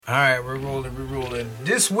All right, we're rolling.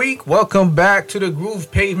 This week, welcome back to the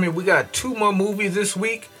Groove Pavement. We got two more movies this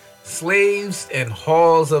week. Slaves and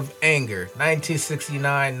Halls of Anger, 1969,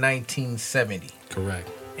 1970. Correct.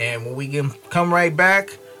 And when we come right back,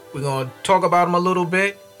 we're going to talk about them a little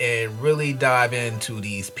bit and really dive into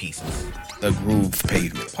these pieces. The Groove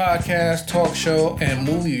Pavement Podcast, talk show, and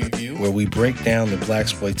movie review, where we break down the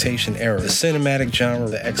blaxploitation era, the cinematic genre,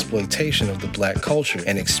 the exploitation of the black culture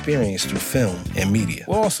and experience through film and media.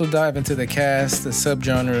 We'll also dive into the cast, the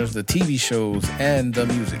subgenres, the TV shows, and the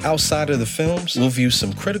music. Outside of the films, we'll view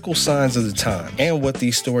some critical signs of the time and what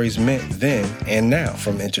these stories meant then and now,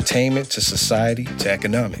 from entertainment to society to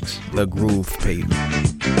economics. The Groove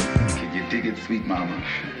Pavement. Can you dig it, sweet mama?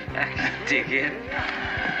 I can dig it.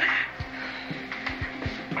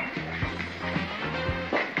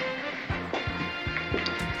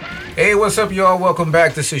 Hey, what's up, y'all? Welcome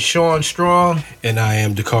back. This is Sean Strong. And I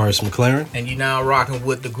am DeCaris McLaren. And you're now rocking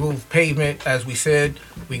with the Groove Pavement. As we said,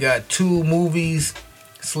 we got two movies,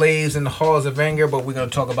 Slaves and the Halls of Anger, but we're going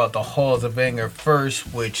to talk about the Halls of Anger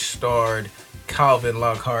first, which starred Calvin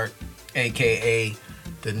Lockhart, a.k.a.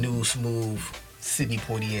 the new smooth Sidney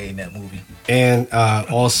Poitier in that movie. And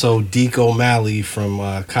also Deke O'Malley from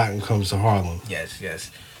Cotton Comes to Harlem. Yes.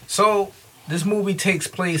 So, this movie takes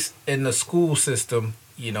place in the school system.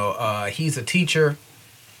 You know, he's a teacher.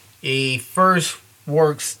 He first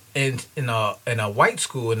works in a white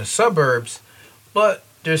school in the suburbs, but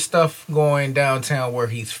there's stuff going downtown where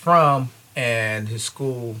he's from, and his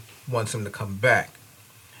school wants him to come back.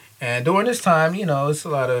 And during this time, you know, it's a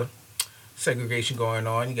lot of segregation going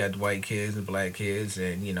on. You got the white kids and black kids,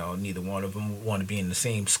 and, you know, neither one of them want to be in the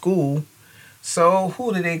same school. So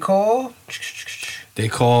who do they call? They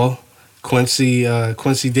call Quincy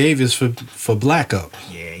Davis for Black Up.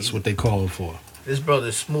 Yeah, that's what they call him for. This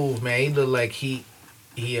brother's smooth, man. He look like he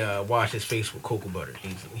washed his face with cocoa butter.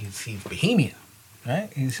 He's bohemian, right?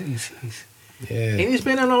 He's yeah. And he's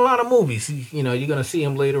been in a lot of movies. You know, you're gonna see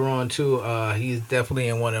him later on too. He's definitely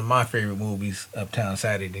in one of my favorite movies, Uptown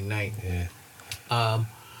Saturday Night. Yeah.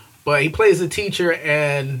 But he plays a teacher,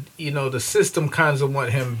 and you know the system kind of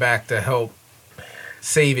want him back to help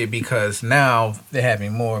save it, because now they're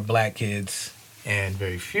having more black kids and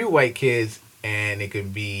very few white kids, and it can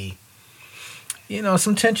be, you know,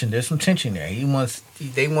 some tension. There's some tension there.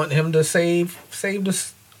 They want him to save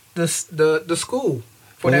the school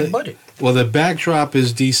for that budget. Well, the backdrop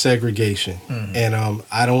is desegregation, and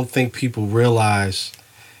I don't think people realize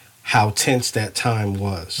how tense that time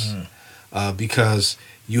was, because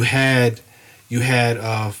you had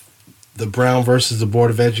the Brown versus the Board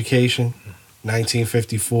of Education.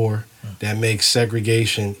 1954, that makes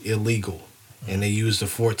segregation illegal. And they used the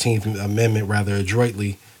 14th Amendment rather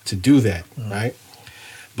adroitly to do that, right?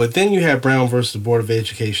 But then you have Brown versus the Board of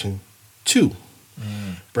Education 2.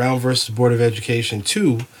 Brown versus the Board of Education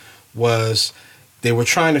 2 was, they were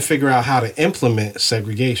trying to figure out how to implement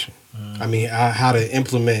segregation. I mean, how to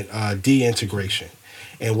implement deintegration.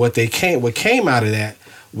 And what came out of that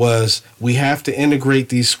was, we have to integrate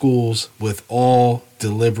these schools with all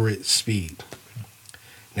deliberate speed.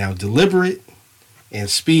 Now, deliberate and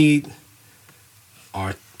speed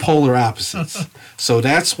are polar opposites. So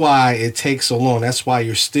that's why it takes so long. That's why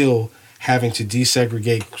you're still having to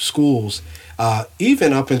desegregate schools,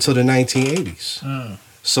 even up until the 1980s.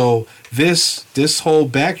 So this whole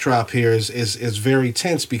backdrop here is very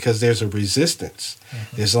tense, because there's a resistance.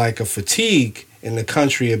 There's like a fatigue in the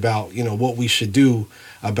country about, you know, what we should do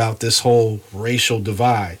about this whole racial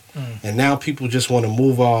divide. And now people just want to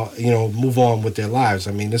move on with their lives.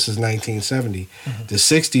 I mean, this is 1970. The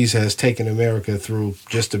 60s has taken America through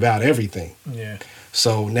just about everything. Yeah.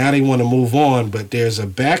 So now they want to move on, but there's a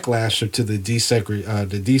backlash to the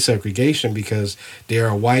desegregation, because there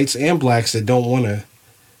are whites and blacks that don't want to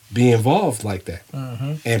be involved like that.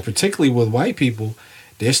 And particularly with white people,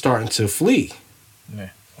 they're starting to flee. Yeah.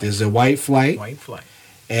 There's a white flight.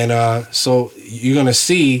 And so you're going to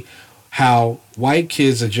see how white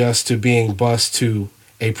kids adjust to being bused to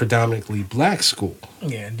a predominantly black school.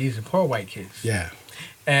 Yeah, and these are poor white kids. Yeah.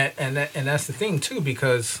 And that's the thing, too,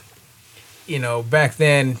 because, you know, back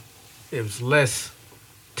then there was less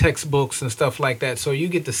textbooks and stuff like that. So you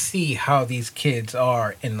get to see how these kids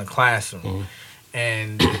are in the classroom.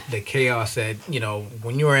 And the chaos that, you know,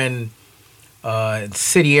 when you're in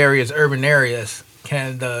city areas, urban areas,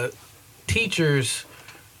 can the teachers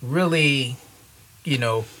really, you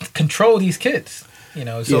know, control these kids? You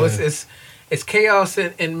know, so it's chaos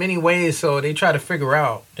in many ways. So they're trying to figure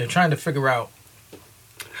out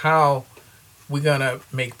how we're gonna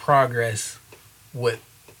make progress with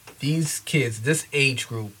these kids, this age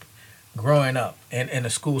group, growing up in a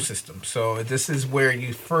school system. So this is where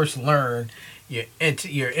you first learn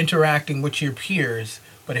you're interacting with your peers.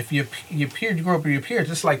 But if you grow up with your peers,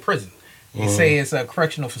 it's like prison. You say it's a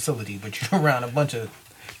correctional facility, but you're around a bunch of.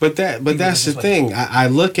 But that's the thing. I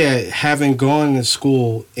look at having gone to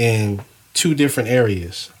school in two different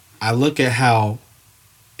areas. I look at how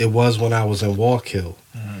it was when I was in Walk Hill,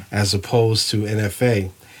 as opposed to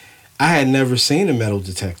NFA. I had never seen a metal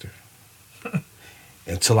detector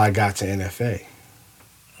until I got to NFA.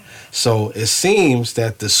 So it seems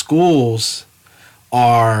that the schools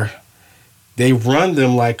they run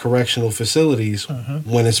them like correctional facilities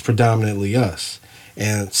when it's predominantly us.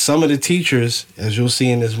 And some of the teachers, as you'll see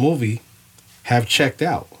in this movie, have checked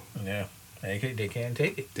out. Yeah, they can't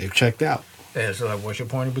take it. They've checked out. Yeah, so what's your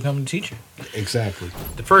point of becoming a teacher? Exactly.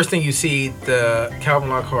 The first thing you see, the Calvin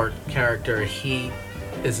Lockhart character, he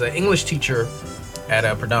is an English teacher at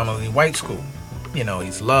a predominantly white school. You know,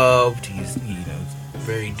 he's loved. He's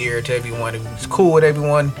very dear to everyone. He's cool with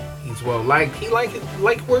everyone. He's well liked. He like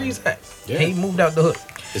where he's at. Yeah. He moved out the hood.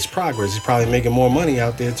 It's progress. He's probably making more money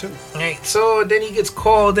out there too. Right. So then he gets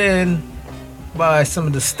called in by some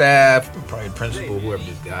of the staff, probably the principal, whoever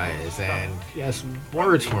this guy is, and he has some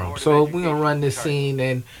words for him. So we're gonna run this scene,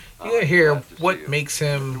 and you're gonna hear what makes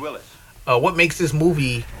this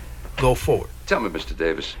movie go forward. Tell me, Mr.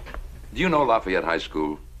 Davis, do you know Lafayette High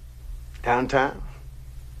School? Downtown?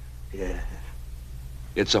 Yeah.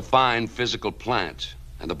 It's a fine physical plant,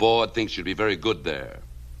 and the board thinks you'd be very good there.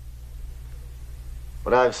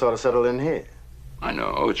 But I've sort of settled in here. I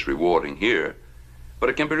know, it's rewarding here, but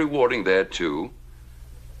it can be rewarding there, too.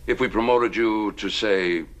 If we promoted you to,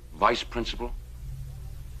 say, vice principal,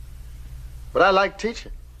 But I like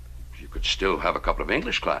teaching. you could still have a couple of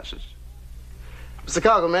English classes. Mr.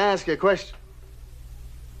 Cargill, may I ask you a question?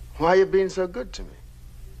 Why are you being so good to me?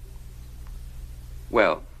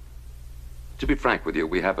 Well, to be frank with you,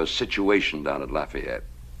 we have a situation down at Lafayette.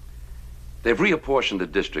 They've reapportioned the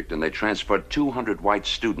district and they transferred 200 white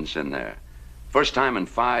students in there. First time in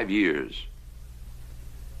 5 years.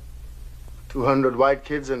 200 white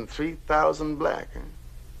kids and 3,000 black, huh?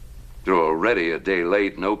 They're already a day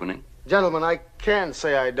late in opening. Gentlemen, I can't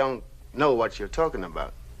say I don't know what you're talking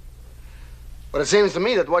about. But it seems to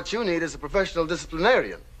me that what you need is a professional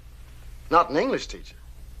disciplinarian, not an English teacher.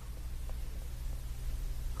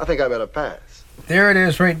 I think I better pass. There it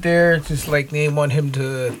is, right there. Just like they want him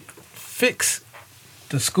to fix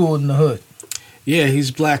the school in the hood. Yeah, he's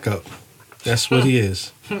black up. That's what he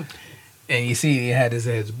is. And you see, he had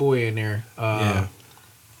his boy in there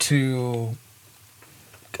to,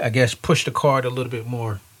 I guess, push the card a little bit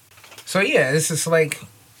more. So yeah, this is like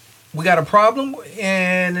we got a problem,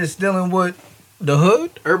 and it's dealing with the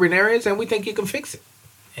hood, urban areas, and we think you can fix it.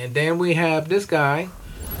 And then we have this guy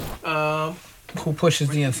who pushes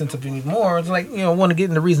the incentive even more. It's like, want to get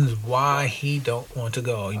into reasons why he don't want to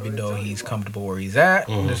go, even though he's comfortable where he's at.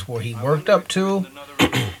 This is where he worked up to.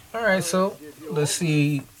 All right, so let's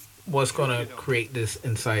see what's going to create this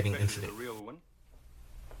inciting incident.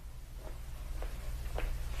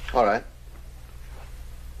 All right.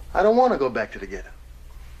 I don't want to go back to the ghetto.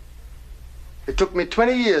 It took me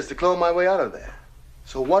 20 years to claw my way out of there.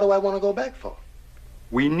 So what do I want to go back for?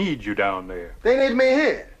 We need you down there. They need me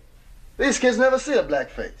here. These kids never see a black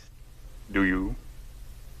face. Do you?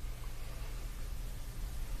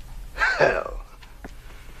 Hell.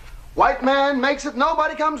 White man makes it,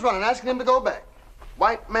 nobody comes running asking him to go back.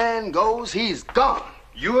 White man goes, he's gone.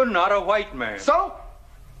 You're not a white man. So?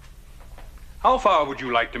 How far would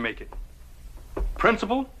you like to make it?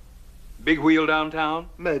 Principal? Big wheel downtown?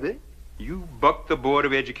 Maybe. You buck the Board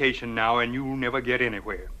of Education now and you'll never get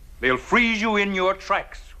anywhere. They'll freeze you in your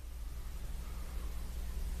tracks.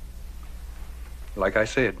 Like I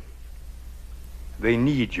said, they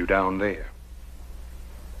need you down there,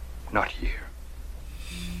 not here.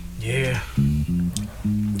 Yeah.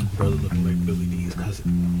 Brother looking like Billy D's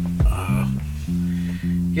cousin.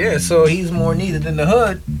 Yeah, so he's more needed in the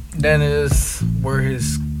hood than is where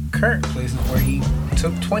his current place is, where he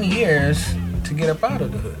took 20 years to get up out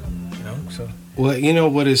of the hood. So. Well,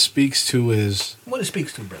 what it speaks to is... What it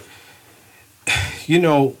speaks to, brother?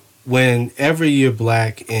 Whenever you're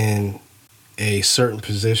black in a certain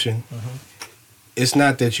position, it's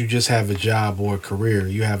not that you just have a job or a career.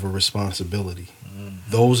 You have a responsibility.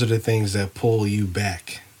 Those are the things that pull you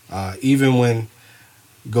back. Even when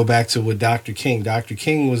you go back to with Dr. King. Dr.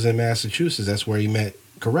 King was in Massachusetts. That's where he met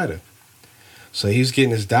Coretta. So he's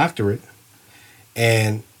getting his doctorate.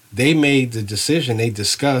 And they made the decision, they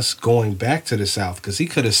discussed going back to the South because he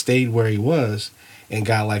could have stayed where he was and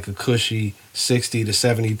got like a cushy $60,000 to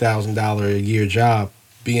 $70,000 a year job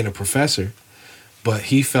being a professor. but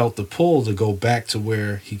he felt the pull to go back to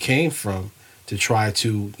where he came from to try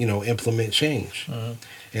to, implement change.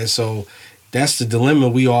 And so that's the dilemma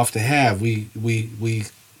we often have. We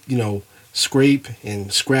scrape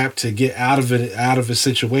and scrap to get out of a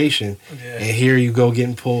situation, and here you go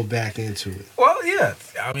getting pulled back into it. Well, yeah.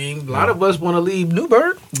 I mean, a lot of us want to leave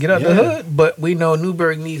Newburgh, get out the hood, but we know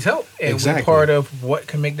Newburgh needs help, and we're part of what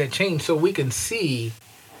can make that change. So we can see,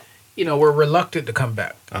 we're reluctant to come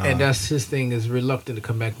back, and that's his thing, is reluctant to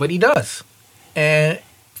come back, but he does, and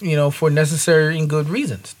for necessary and good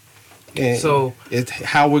reasons. And so it's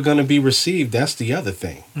how we're going to be received. That's the other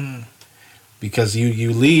thing. Because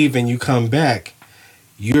you leave and you come back,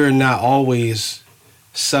 you're not always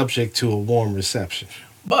subject to a warm reception.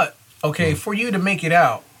 But, okay, for you to make it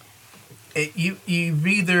out, you've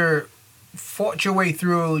either fought your way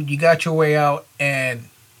through, you got your way out, and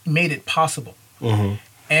made it possible.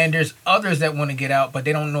 And there's others that want to get out, but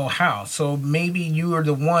they don't know how. So maybe you are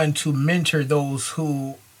the one to mentor those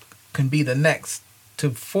who can be the next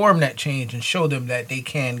to form that change and show them that they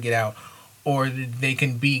can get out, or they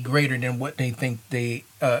can be greater than what they think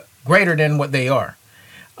greater than what they are.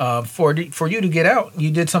 For you to get out, you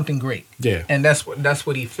did something great. Yeah. And that's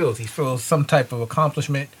what he feels. He feels some type of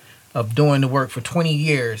accomplishment of doing the work for 20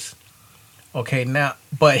 years. Okay, now,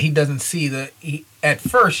 but he doesn't see at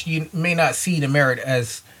first, you may not see the merit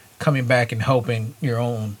as coming back and helping your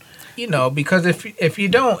own, because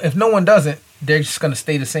if no one doesn't, they're just going to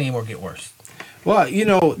stay the same or get worse. Well,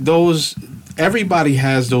 everybody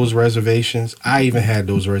has those reservations. I even had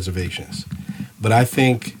those reservations. But I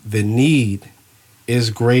think the need is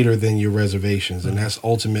greater than your reservations, and that's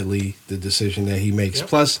ultimately the decision that he makes. Yep.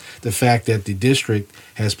 Plus, the fact that the district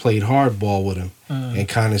has played hardball with him and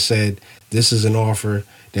kind of said, this is an offer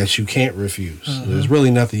that you can't refuse. There's really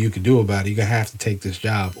nothing you can do about it. You're going to have to take this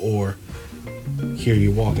job, or here are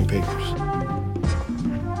your walking papers.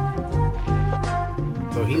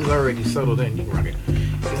 So he's already settled in. You can rock it.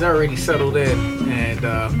 He's already settled in, and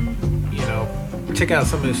check out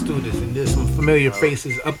some of the students, and there's some familiar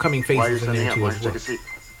faces, upcoming faces in there too as well. I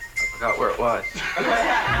forgot where it was. And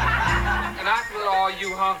I thought all you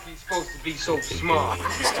honkies supposed to be so smart.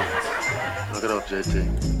 Look it up, JT.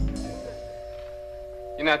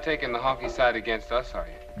 You're not taking the honky side against us, are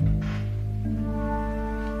you?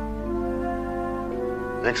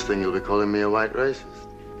 Next thing you'll be calling me a white racist.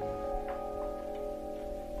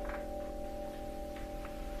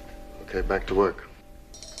 Okay, back to work.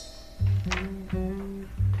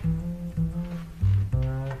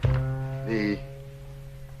 The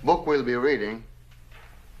book we'll be reading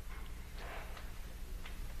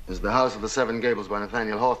is The House of the Seven Gables by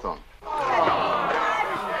Nathaniel Hawthorne.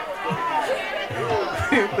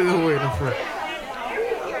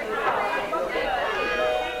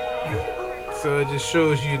 So it just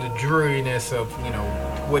shows you the dreariness of,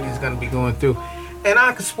 what he's going to be going through. And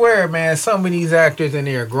I can swear, man, some of these actors in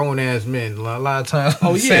there are grown-ass men. A lot of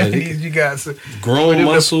times, you got some grown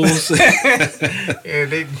muscles. Yeah,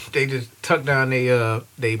 they just tuck down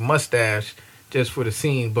they mustache just for the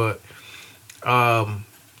scene. But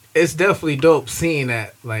it's definitely dope seeing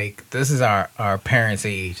that. Like, this is our parents'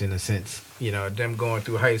 age, in a sense. Them going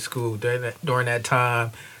through high school during that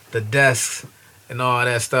time, the desks and all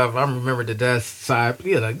that stuff. I remember the desk look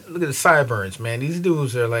at the sideburns, man. These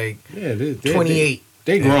dudes are like 28.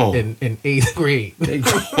 They grown in 8th grade. They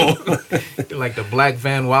grown. They're like the Black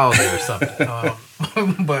Van Wilder or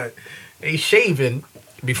something. But they shaving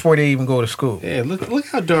before they even go to school. Yeah, look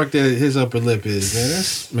how dark his upper lip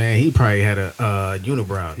is, man. He probably had a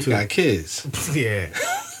unibrow too. He got kids. Yeah,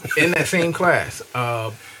 in that same class.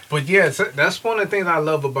 But yeah, that's one of the things I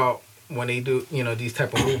love about when they do, these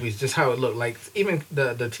type of movies, just how it looked. Like, even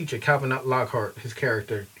the teacher, Calvin Lockhart, his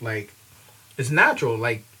character, like, it's natural.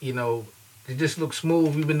 Like, it just looks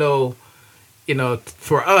smooth, even though,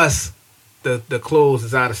 for us, the clothes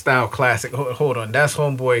is out of style classic. Hold on. That's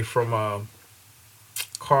Homeboy from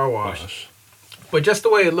Car Wash. But just the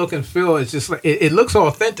way it look and feel, it's just like, it looks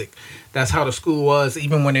authentic. That's how the school was.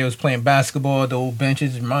 Even when they was playing basketball, the old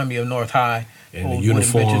benches remind me of North High. And the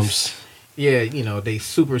uniforms. Yeah, they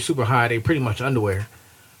super, super high. They pretty much underwear.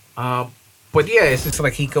 But yeah, it's just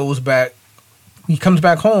like he comes back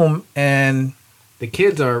home, and the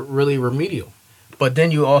kids are really remedial. But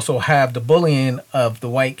then you also have the bullying of the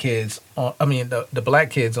white kids. The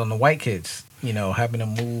black kids on the white kids, having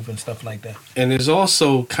them move and stuff like that. And there's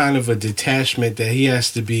also kind of a detachment that he has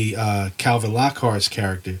to be Calvin Lockhart's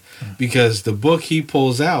character, because the book he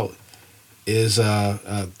pulls out is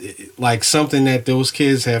like something that those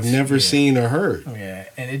kids have never seen or heard. Yeah,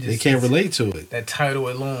 and they can't relate to it. That title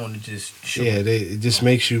alone, it just it just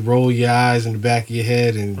makes you roll your eyes in the back of your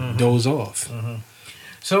head and doze off.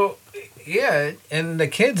 So, yeah, and the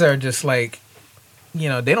kids are just like, you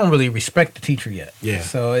know, they don't really respect the teacher yet. Yeah.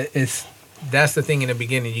 So that's the thing in the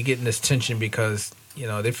beginning. You get in this tension because, you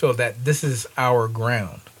know, they feel that this is our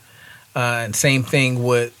ground. And same thing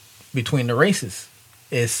with between the races.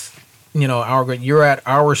 It's, you know, you're at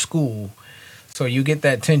our school. So you get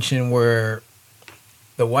that tension where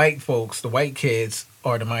the white folks, the white kids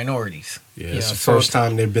are the minorities. Yeah, You it's know, the so first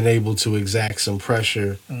time they've been able to exact some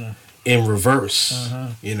pressure in reverse,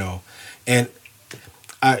 you know. And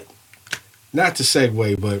not to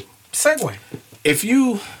segue, but segue. if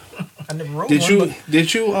you I never wrote did one, you but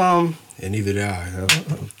did you and neither did I. I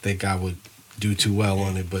don't think I would do too well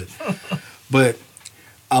on it, but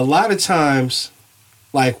a lot of times,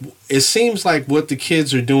 like, it seems like what the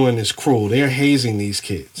kids are doing is cruel. They're hazing these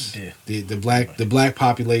kids. Yeah. The black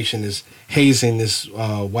population is hazing this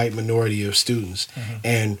white minority of students,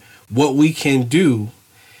 and what we can do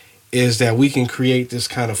is that we can create this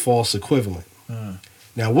kind of false equivalent.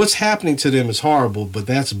 Now, what's happening to them is horrible, but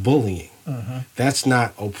that's bullying. That's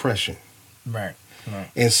not oppression. right.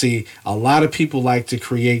 Right. And see, a lot of people like to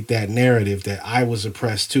create that narrative that I was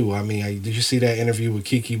oppressed too. I mean, did you see that interview with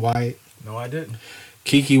Kiki Wyatt? No, I didn't.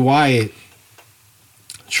 Kiki Wyatt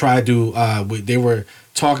tried to, they were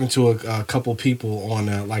talking to a couple people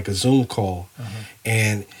on like a Zoom call,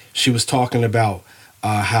 and she was talking about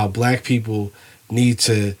how black people need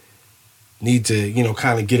to, you know,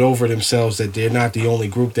 kind of get over themselves, that they're not the only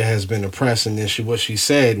group that has been oppressed. And then what she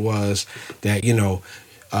said was that, you know,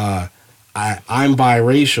 I'm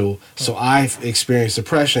biracial, so I've experienced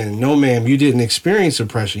oppression. No, ma'am, you didn't experience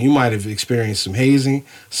oppression. You might have experienced some hazing,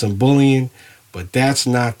 some bullying, but that's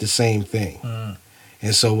not the same thing.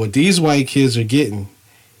 And so what these white kids are getting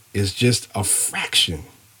is just a fraction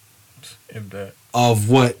of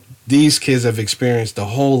what these kids have experienced the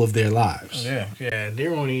whole of their lives. Yeah.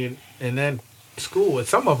 They're only in that school. And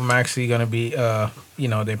some of them actually going to be, you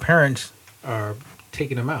know, their parents are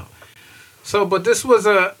taking them out. So, but this was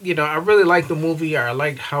you know, I really liked the movie. I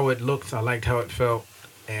liked how it looked. I liked how it felt.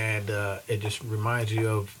 And it just reminds you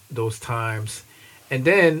of those times. And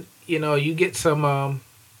then, you know, you get some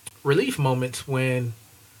relief moments when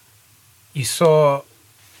you saw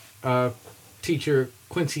teacher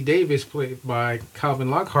Quincy Davis, played by Calvin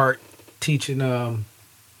Lockhart, teaching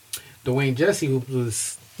Dwayne Jesse, who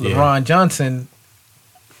was LeBron Johnson.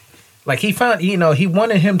 Like, he found, you know, he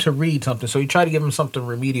wanted him to read something, so he tried to give him something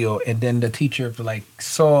remedial, and then the teacher, like,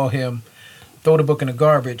 saw him throw the book in the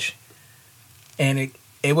garbage, and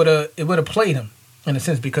it would have played him, in a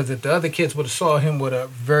sense, because if the other kids would have saw him with a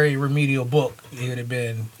very remedial book, it would have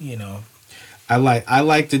been, you know. I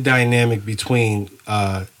like the dynamic between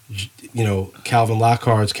you know, Calvin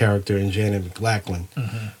Lockhart's character and Janet McLachlan.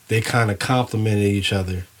 They kind of complemented each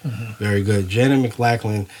other very good. Janet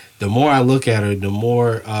McLachlan, the more I look at her, the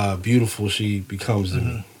more beautiful she becomes to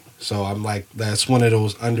me. So I'm like, that's one of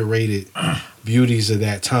those underrated beauties of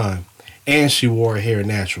that time. And she wore her hair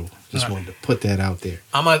natural. Just wanted to put that out there.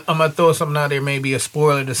 I'm gonna throw something out there, maybe a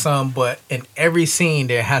spoiler to some, but in every scene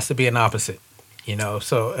there has to be an opposite. You know,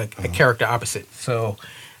 so a character opposite. So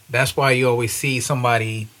that's why you always see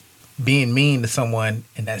somebody being mean to someone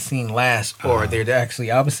and that scene lasts, or they're actually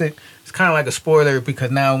opposite. It's kind of like a spoiler, because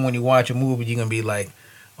now when you watch a movie, you're gonna be like,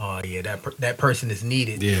 oh yeah, that person is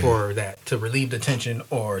needed for that, to relieve the tension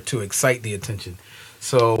or to excite the attention.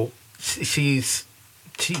 So she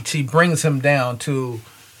brings him down to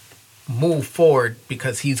move forward,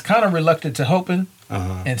 because he's kind of reluctant to helping,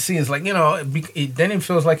 and seems like, you know, then it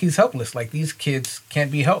feels like he's helpless, like these kids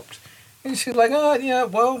can't be helped. And she's like, oh yeah,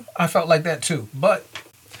 well, I felt like that too, but.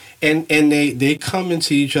 And they come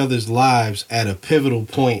into each other's lives at a pivotal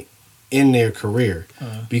point in their career,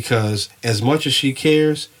 because as much as she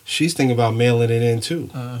cares, she's thinking about mailing it in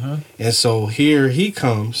too. And so here he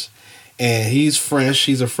comes, and he's fresh.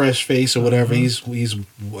 He's a fresh face or whatever. He's you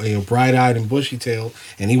know, bright-eyed and bushy-tailed,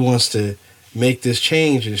 and he wants to make this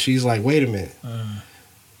change. And she's like, wait a minute,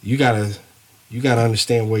 you gotta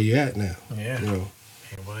understand where you're at now. Yeah. You know.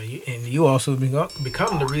 Well, you also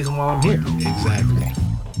become the reason why I'm here. Exactly.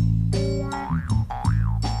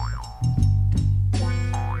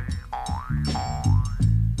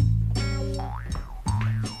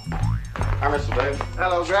 Hi, Mr. Davis.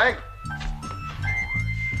 Hello, Greg.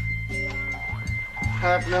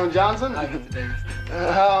 Afternoon, Johnson. Hi, Mr. Davis.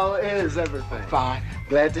 How is everything? Fine.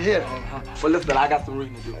 Glad to hear. Well, listen, I got some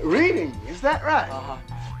reading to do. Reading? Is that right?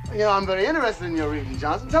 You know, I'm very interested in your reading,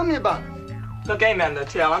 Johnson. Tell me about it. Look, ain't nothing to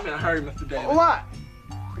tell. I'm in a hurry, Mr. Davis. What?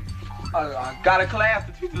 I got a class.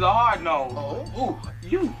 The teachers are hard nosed. Oh?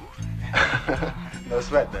 You. No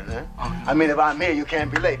sweat then, huh? I mean, if I'm here, you can't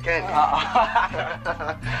be late, can you?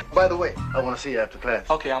 By the way, I want to see you after class.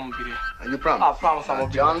 Okay, I'm gonna be there. You promise? I promise I'm gonna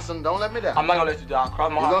be there. Johnson, don't let me down. I'm not gonna let you down.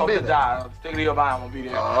 Cross my You heart, gonna hope be to there? die. Stick to your mind, I'm gonna be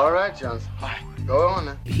there. All right, Johnson. Go on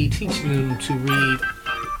then. He teaches them to read.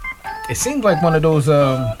 It seems like one of those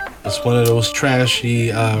It's one of those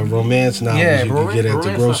trashy romance novels you can get at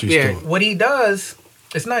the grocery store. What he does,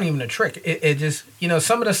 it's not even a trick. It just,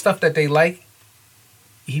 some of the stuff that they like,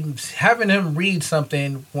 he's having him read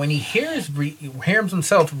something. When he hears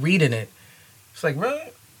himself reading it, it's like,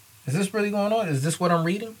 really? Is this really going on? Is this what I'm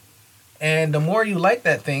reading? And the more you like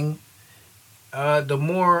that thing, the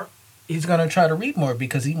more he's going to try to read more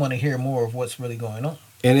because he want to hear more of what's really going on.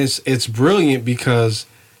 And it's brilliant because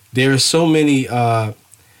there are so many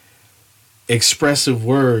expressive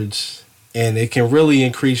words, and it can really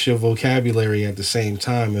increase your vocabulary at the same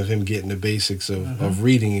time of him getting the basics of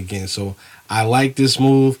reading again. So I like this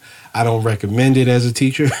move. I don't recommend it as a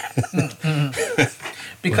teacher.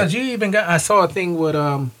 Because you even got, I saw a thing with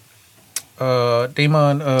Damon,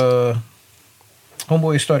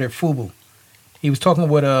 homeboy started FUBU. He was talking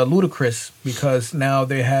with Ludacris because now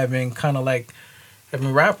they're having kind of like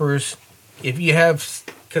having rappers. If you have,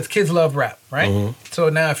 because kids love rap, right? Mm-hmm. So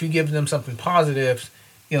now if you give them something positive,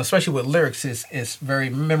 especially with lyrics, it's very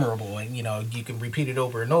memorable and, you can repeat it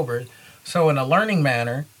over and over. So in a learning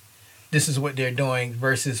manner, this is what they're doing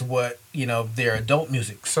versus what, their adult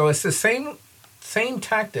music. So it's the same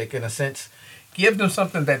tactic in a sense. Give them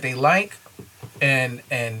something that they like and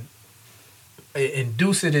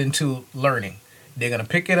induce it into learning. They're going to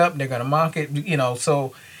pick it up. They're going to mock it,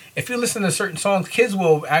 So if you listen to certain songs, kids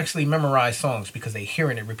will actually memorize songs because they're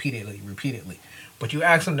hearing it repeatedly. But you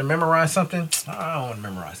ask them to memorize something, I don't want to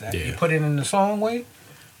memorize that. Yeah. You put it in the song way.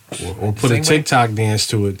 Or put a TikTok dance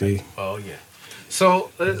to it. Oh, yeah.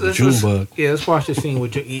 So let's Junebug. let's watch this scene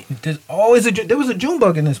with there was a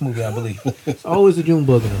Junebug in this movie, I believe. There's always a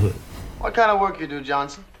Junebug in the hood. What kind of work you do,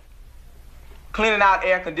 Johnson? Cleaning out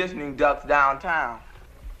air conditioning ducts downtown.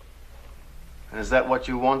 And is that what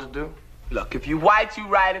you want to do? Look, if you white, you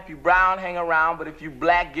right. If you brown, hang around. But if you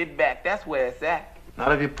black, get back. That's where it's at.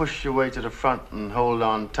 Not if you push your way to the front and hold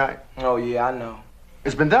on tight. Oh, yeah, I know.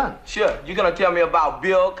 It's been done. Sure, you're gonna tell me about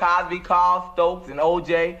Bill Cosby, Carl Stokes, and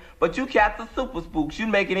O.J., but you cats are super spooks. You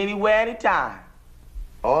make it anywhere, anytime.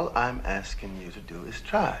 All I'm asking you to do is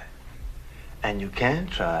try. And you can't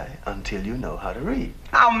try until you know how to read.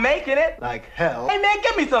 I'm making it. Like hell. Hey, man,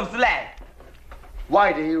 give me some slack.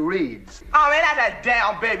 Whitey reads. Oh, man, that's that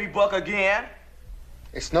damn baby book again.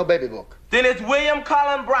 It's no baby book. Then it's William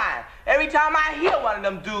Cullen Bryant. Every time I hear one of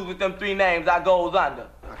them dudes with them three names, I goes under.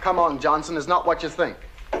 Now, come on, Johnson. It's not what you think.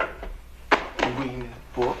 Reading this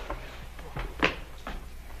book.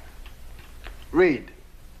 Read.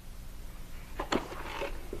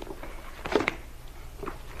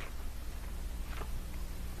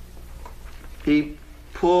 He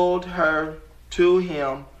pulled her to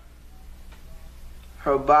him,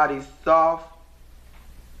 her body soft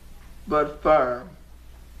but firm.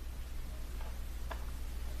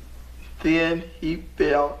 Then he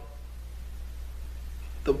felt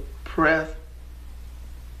the press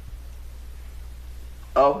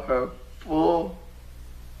of her full,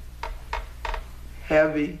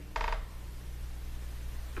 heavy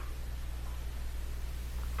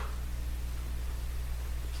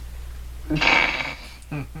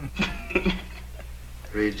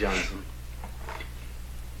Read, Johnson.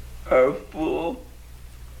 her full,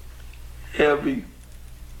 heavy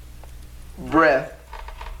breath.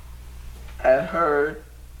 I heard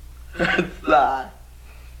her sigh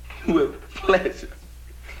with pleasure.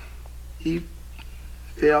 He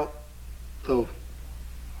felt the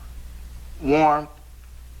warmth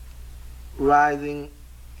rising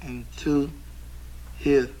into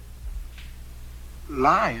his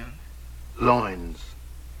Loins.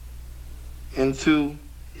 into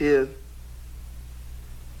his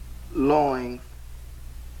loins.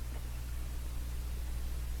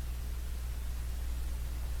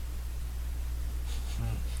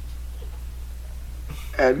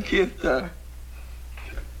 And kissed her.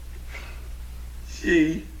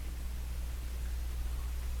 She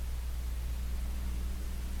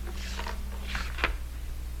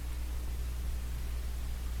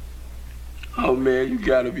Oh man, you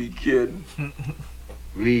gotta be kidding.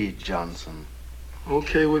 Read, Johnson.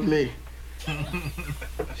 Okay with me.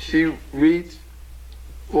 She reached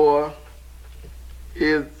for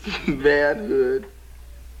his manhood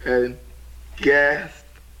and gasped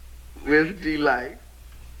with delight.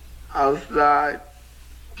 Outside,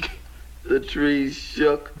 the trees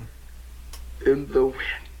shook in the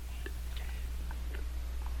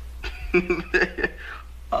wind.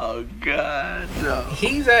 Oh God, no.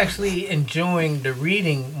 He's actually enjoying the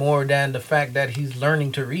reading more than the fact that he's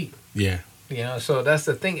learning to read. Yeah. You know, so that's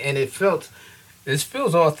the thing, and it feels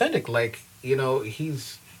authentic. Like, you know,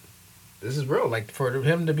 this is real. Like, for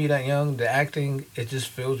him to be that young, the acting, it just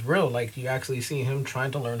feels real. Like, you actually see him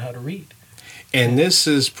trying to learn how to read. And this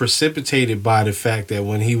is precipitated by the fact that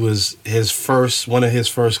when he was one of his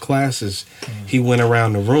first classes, he went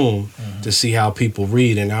around the room to see how people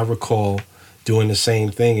read. And I recall doing the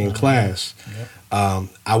same thing in class. Yep.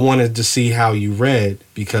 I wanted to see how you read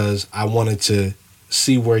because I wanted to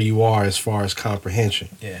see where you are as far as comprehension.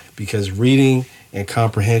 Yeah. Because reading and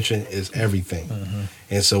comprehension is everything.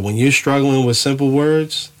 And so when you're struggling with simple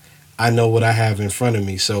words, I know what I have in front of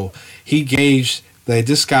me. So he gauged that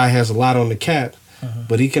this guy has a lot on the cap,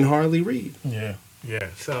 but he can hardly read. Yeah. Yeah.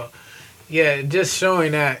 So, yeah, just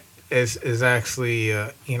showing that is actually,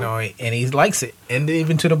 you know, and he likes it. And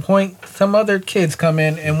even to the point, some other kids come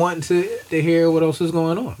in and want to hear what else is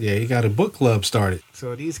going on. Yeah, he got a book club started.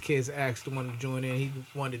 So these kids actually wanted to join in. He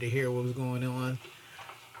wanted to hear what was going on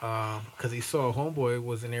because he saw Homeboy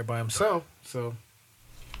was in there by himself. So,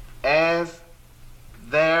 as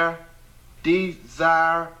their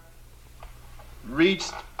desire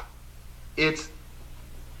reached its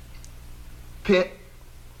Pinnacle.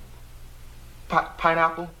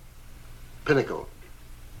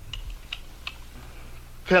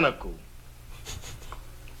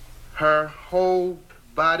 Her whole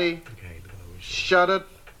body shuddered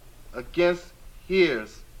against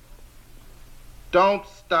his. Don't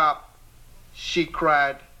stop, she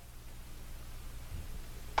cried.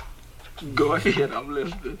 Go ahead, I'm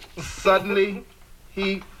listening. Suddenly,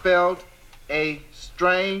 he felt a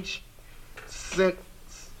strange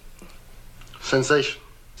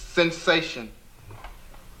sensation.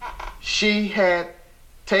 She had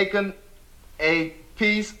taken a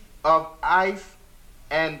piece of ice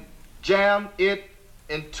and jammed it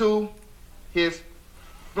into his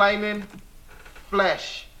flaming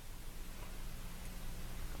flesh.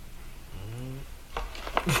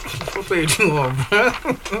 What they doing, bro?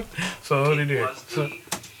 So what they did?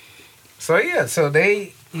 So yeah, so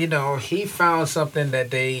they, you know, he found something that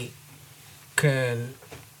they can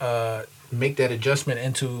make that adjustment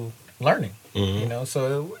into learning. You know,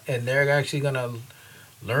 so and they're actually gonna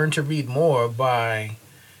learn to read more by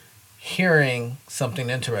hearing something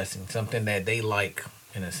interesting, something that they like,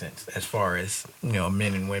 in a sense, as far as, you know,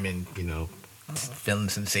 men and women, you know, feeling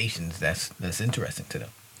sensations that's interesting to them.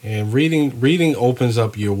 And reading opens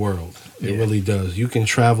up your world. It really does. You can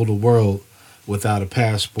travel the world without a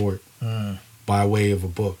passport by way of a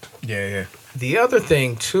book. Yeah, yeah. The other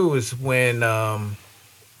thing too is when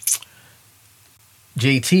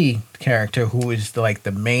JT character, who is like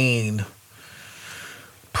the main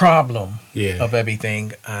problem of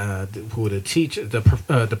everything, who the teacher,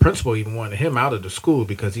 the principal even wanted him out of the school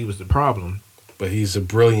because he was the problem. But he's a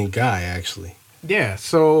brilliant guy, actually. Yeah.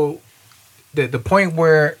 So the point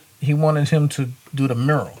where he wanted him to do the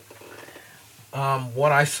mural.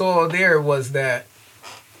 What I saw there was that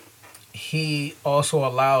he also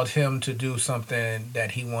allowed him to do something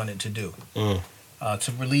that he wanted to do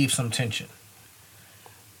to relieve some tension.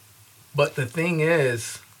 But the thing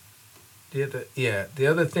is, the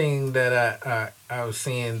other thing that I was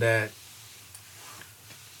seeing, that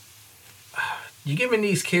you're giving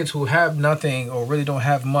these kids who have nothing or really don't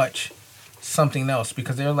have much something else,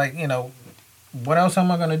 because they're like, you know, what else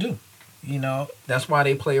am I gonna do? You know, that's why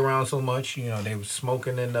they play around so much. You know, they were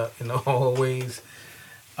smoking in the hallways,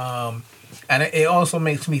 and it also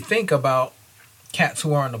makes me think about cats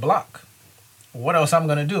who are on the block. What else I'm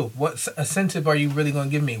gonna do? What incentive are you really gonna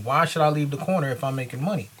give me? Why should I leave the corner if I'm making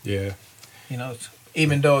money? Yeah, you know,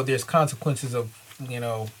 even though there's consequences of, you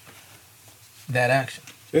know, that action.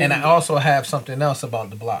 And I also have something else about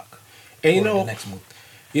the block. And you know, the next move.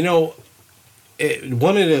 You know,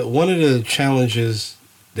 one of the challenges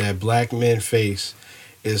that black men face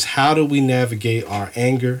is, how do we navigate our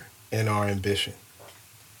anger and our ambition?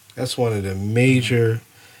 That's one of the major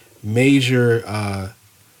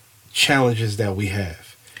challenges that we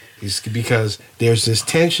have. Is because there's this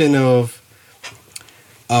tension of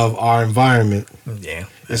our environment. Yeah.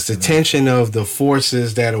 It's the tension of the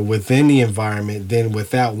forces that are within the environment, then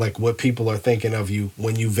without, like, what people are thinking of you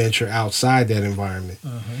when you venture outside that environment.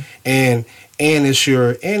 And it's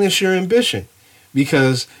your ambition,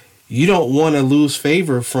 because you don't want to lose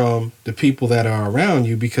favor from the people that are around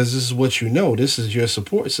you, because this is what you know. This is your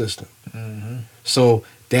support system. So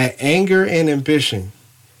that anger and ambition,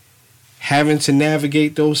 having to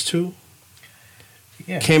navigate those two,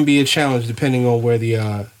 can be a challenge depending on where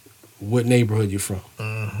what neighborhood you're from.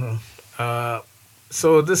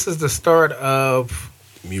 So this is the start of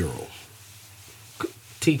mural.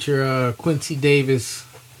 Teacher Quincy Davis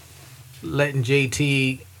letting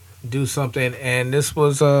JT do something, and this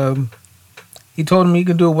was he told him he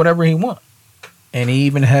could do whatever he want, and he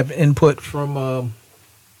even had input from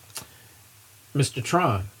Mr.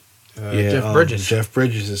 Tron, Jeff Bridges. Jeff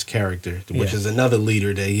Bridges' character, which is another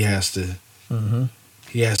leader that he has to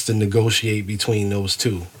he has to negotiate between those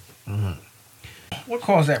two. What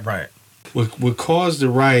caused that riot? What caused the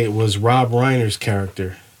riot was Rob Reiner's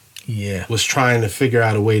character. Yeah, was trying to figure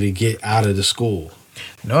out a way to get out of the school.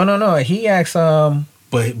 No. He asked.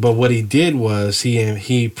 But what he did was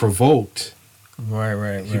he provoked.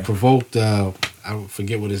 Right. He provoked. I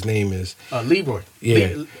forget what his name is. Leroy.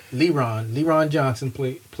 Yeah. Leron Johnson,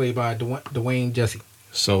 played by Dwayne Jesse.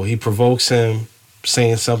 So he provokes him,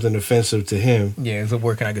 saying something offensive to him. Yeah, it's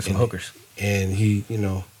working. I get some hookers. And he,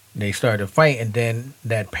 they started to fight, and then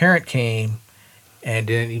that parent came, and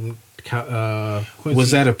then even. Was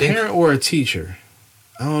that a parent or a teacher?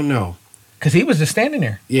 I don't know. Because he was just standing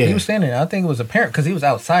there. Yeah. He was standing there. I think it was a parent because he was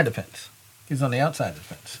outside the fence. He was on the outside of the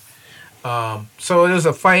fence. So it was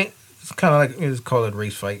a fight. It's kind of like, it was called a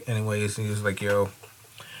race fight anyways. And he was like, yo.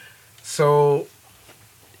 So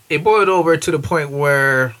it boiled over to the point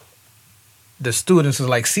where the students was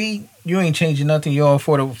like, see, you ain't changing nothing. You're all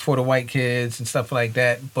for the white kids and stuff like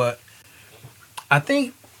that. But I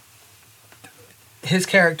think his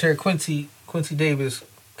character, Quincy Davis,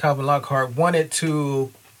 Calvin Lockhart, wanted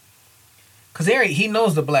to, because he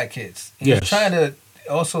knows the black kids. He's trying to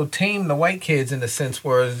also tame the white kids in the sense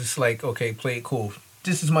where it's like, okay, play it cool.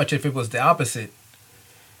 Just as much if it was the opposite.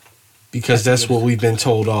 Because that's what we've been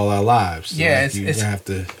told all our lives. Yeah, like you have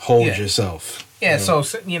to hold yourself. Yeah, so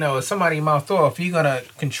if somebody mouthed off, you're gonna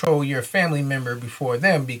control your family member before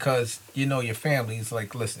them because you know your family is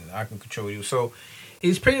like, listen, I can control you. So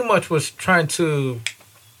he's pretty much was trying to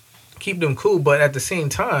keep them cool, but at the same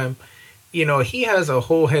time, he has a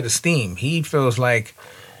whole head of steam. He feels like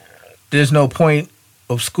there's no point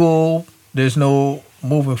of school. There's no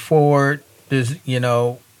moving forward. There's,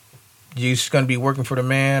 you're just going to be working for the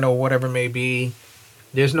man or whatever it may be.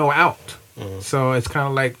 There's no out. So it's kind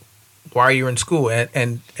of like, why are you in school?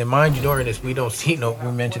 And mind you, during this, we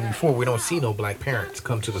mentioned before, we don't see no black parents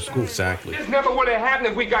come to the school. Exactly. This never would have happened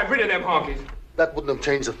if we got rid of them honkies. That wouldn't have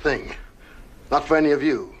changed a thing. Not for any of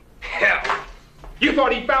you. Hell, you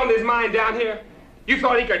thought he found his mind down here? You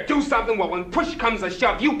thought he could do something? Well, when push comes to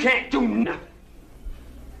shove, you can't do nothing.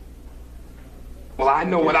 Well, I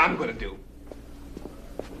know what I'm gonna do.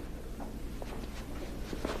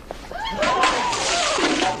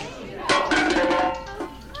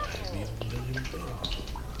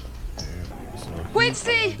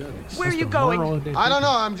 Quincy, where are you going? I don't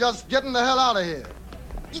know. I'm just getting the hell out of here.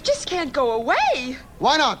 You just can't go away.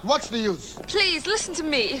 Why not? What's the use? Please, listen to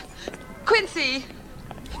me. Quincy.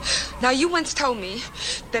 Now, you once told me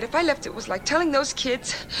that if I left, it was like telling those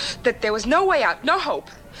kids that there was no way out, no hope.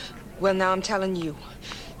 Well, now I'm telling you,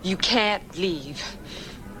 you can't leave.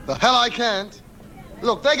 The hell I can't.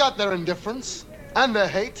 Look, they got their indifference and their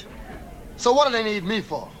hate. So what do they need me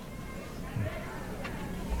for?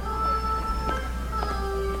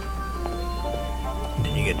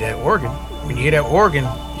 Then you get that organ. When you hear that organ,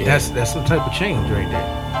 that's some type of change right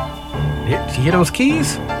there. You hear those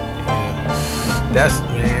keys? That's,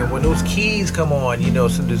 man, when those keys come on,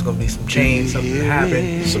 there's gonna be some change, something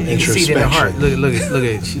happen. Some you can see it in her heart. introspection. Look at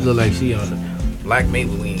it. She look like she on the Black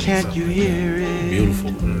Maybelline. Can't you hear it?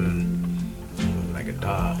 Beautiful. Like a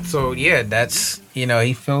dog. So yeah, that's,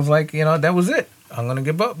 he feels like, that was it. I'm gonna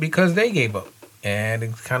give up because they gave up. And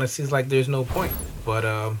it kind of seems like there's no point.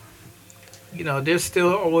 But there's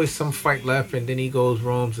still always some fight left, and then he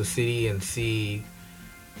roams the city and see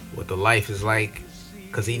what the life is like.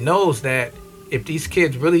 Because he knows that if these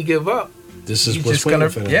kids really give up, this is what's waiting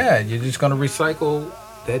for them. Yeah, you're just gonna recycle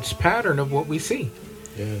that pattern of what we see.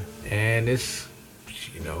 Yeah. And it's,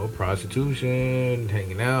 prostitution,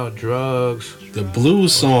 hanging out, drugs. The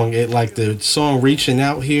blues song, the song "Reaching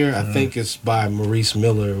Out" here, I think it's by Maurice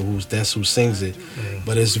Miller, that's who sings it.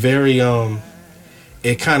 But it's very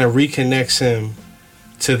it kind of reconnects him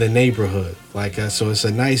to the neighborhood, so it's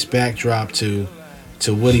a nice backdrop to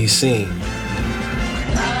what he's seeing.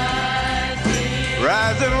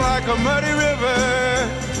 Rising like a muddy river,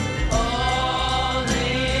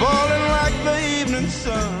 falling like the evening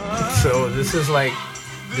sun. So this is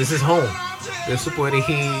home. This is what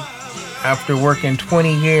he, after working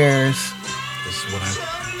 20 years, this is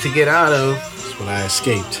what to get out of. This is what I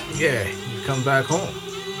escaped. Yeah, you come back home,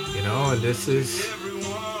 and this is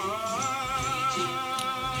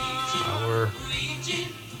our,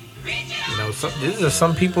 this is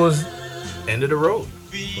some people's end of the road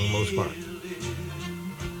for the most part.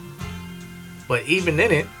 But even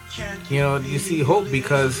in it, you see hope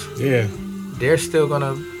because they're still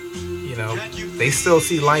gonna, they still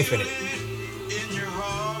see life in it.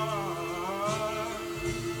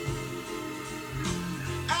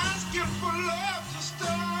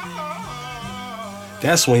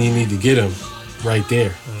 That's when you need to get them right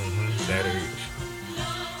there. That age.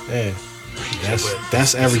 Yeah.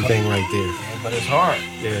 That's everything right there. Yeah, but it's hard.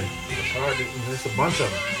 Yeah. It's hard. There's a bunch of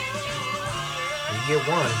them. You get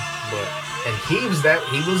one, and he was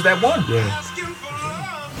that one. Yeah.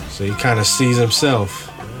 So he kind of sees himself.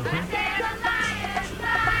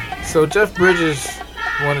 So Jeff Bridges,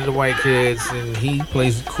 one of the white kids, and he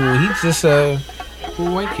plays cool. He's just a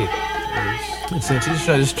cool white kid. Since he's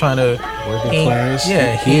just trying to working class.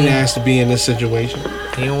 Yeah, he didn't ask to be in this situation.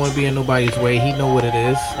 He don't want to be in nobody's way. He know what it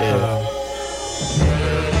is. Yeah.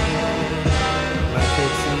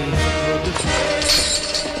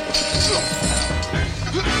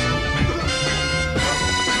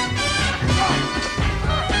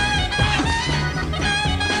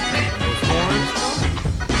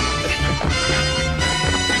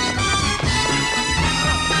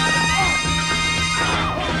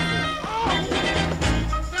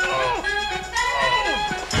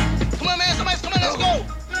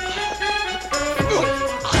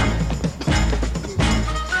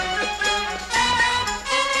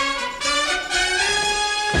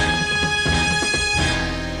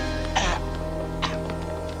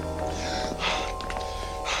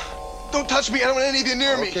 Touch me. I don't want any of you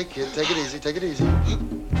near me. Okay, kid. Take it easy. Take it easy.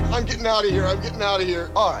 I'm getting out of here. I'm getting out of here.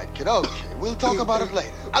 All right, kid. Okay. We'll talk about it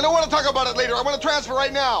later. I don't want to talk about it later. I want to transfer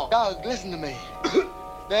right now. Doug, listen to me.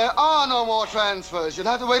 There are no more transfers. You'll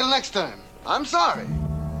have to wait till next term. I'm sorry.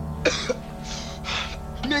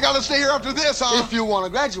 You gotta stay here after this, huh? If you want to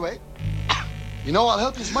graduate. You know, I'll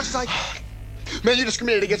help you as much as I can. Man, you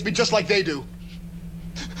discriminate against me just like they do.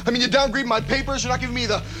 I mean, you downgrade my papers. You're not giving me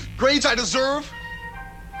the grades I deserve.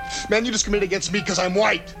 Man, you discriminate against me because I'm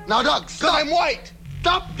white. Now, Doug, because I'm white.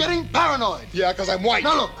 Stop getting paranoid. Yeah, because I'm white.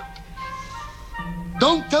 Now, look.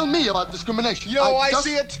 Don't tell me about discrimination. You know I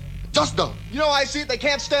see it? Just don't. You know I see it? They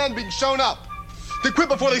can't stand being shown up. They quit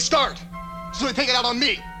before they start. So they take it out on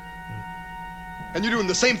me. And you're doing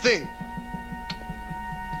the same thing.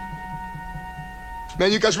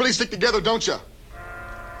 Man, you guys really stick together, don't you?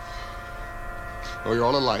 Oh, you're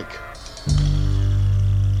all alike.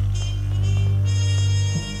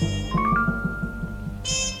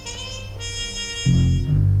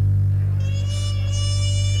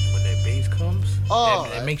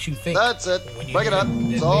 Oh, it makes you think. That's it. Break it up.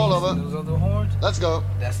 It's all over. Those other horns. Let's go.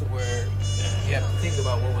 That's where you have to think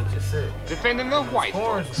about what was just said. Defending the white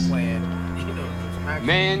horns was playing.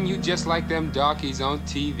 Man, you just like them darkies on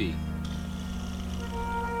TV.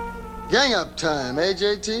 Gang up time, eh,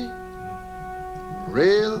 JT?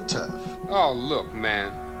 Real tough. Oh, look,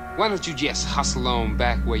 man. Why don't you just hustle on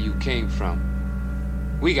back where you came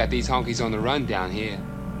from? We got these honkies on the run down here.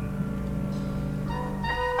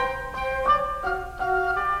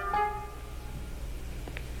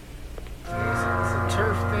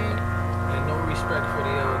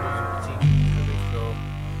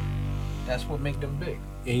 That's what make them big.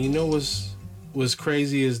 And you know what's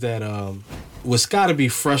crazy is that what's got to be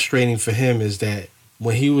frustrating for him is that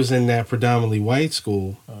when he was in that predominantly white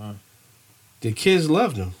school, the kids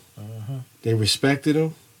loved him. They respected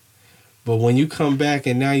him. But when you come back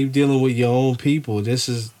and now you're dealing with your own people, this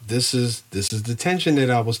is the tension that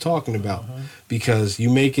I was talking about. Because you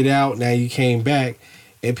make it out, now you came back,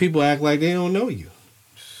 and people act like they don't know you.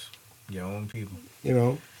 Your own people. You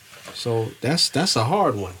know, so that's a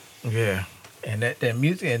hard one. Yeah, and that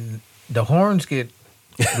music and the horns get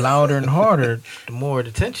louder and harder the more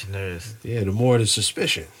the tension there is. Yeah, the more the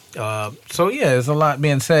suspicion. So yeah, there's a lot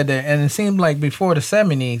being said there, and it seemed like before the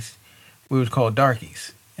 70s, we was called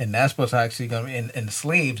darkies, and that's what's actually gonna in the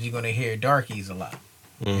slaves you're gonna hear darkies a lot.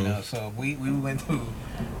 You know, so we went through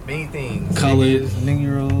many things: colored,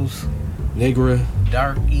 Negroes, Negra,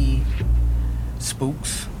 darky,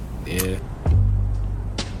 spooks. Yeah.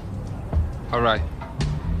 All right.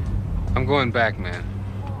 I'm going back, man.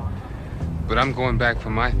 But I'm going back for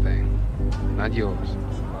my thing, not yours.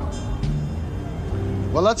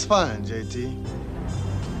 Well, that's fine, JT.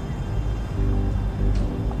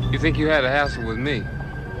 You think you had a hassle with me?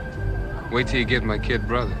 Wait till you get my kid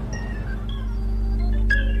brother.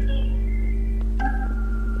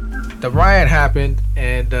 The riot happened,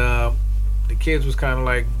 and the kids was kind of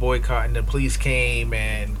like boycotting. The police came,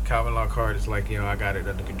 and Calvin Lockhart is like, I got it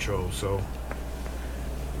under control. So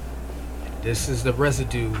this is the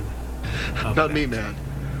residue. Not me, man.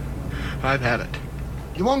 I've had it.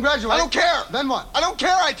 You won't graduate. I don't care. Then what? I don't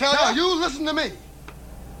care, I tell you. Now, you listen to me.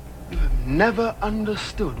 You have never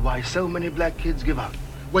understood why so many black kids give up.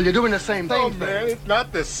 Well, you're doing the same thing. Oh, man, it's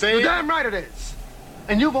not the same. You're damn right it is.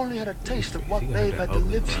 And you've only had a taste of what they've had to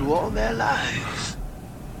live through all their lives.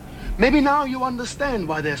 Maybe now you understand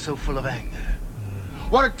why they're so full of anger.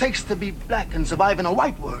 What it takes to be black and survive in a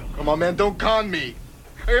white world. Come on, man, don't con me.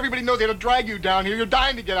 Everybody knows they had to drag you down here. You're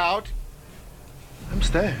dying to get out. I'm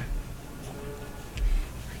scared.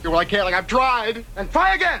 Yeah, well, I can't. Like, I've tried. And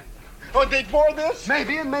try again. Oh, and take more of this?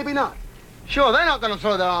 Maybe and maybe not. Sure, they're not going to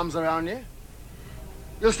throw their arms around you.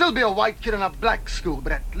 You'll still be a white kid in a black school,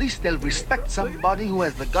 but at least they'll respect somebody who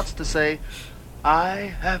has the guts to say,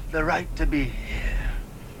 I have the right to be here.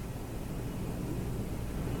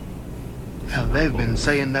 Hell, they've been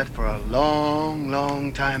saying that for a long,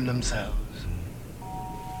 long time themselves.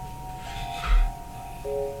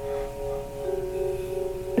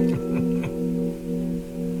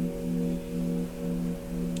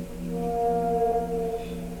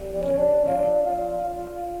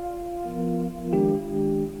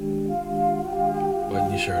 Button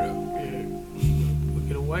your shirt up. Look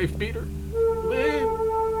at a wife beater. Man.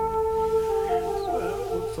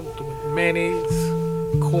 Something with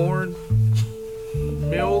mayonnaise, corn,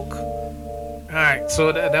 milk. Alright,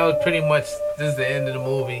 so that was pretty much, this is the end of the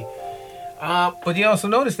movie. But you also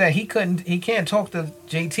notice that he can't talk to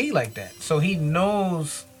JT like that. So he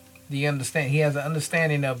knows he has an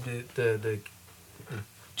understanding of the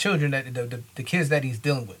children, that the kids that he's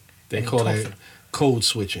dealing with. They call it code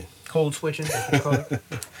switching. Code switching, that's what they call it?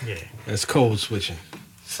 Yeah. That's code switching.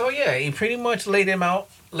 So yeah, he pretty much laid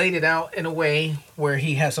it out in a way where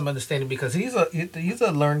he has some understanding, because he's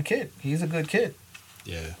a learned kid. He's a good kid.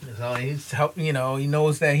 Yeah. So he's helping, he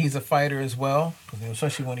knows that he's a fighter as well,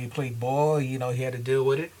 especially when he played ball, he had to deal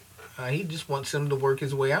with it. He just wants him to work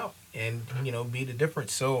his way out and, be the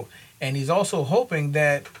difference. So, and he's also hoping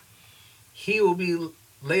that he will be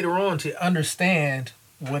later on to understand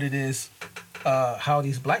what it is, how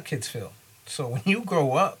these black kids feel. So when you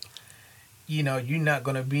grow up, you're not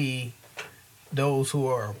going to be those who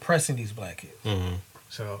are oppressing these black kids. Mm-hmm.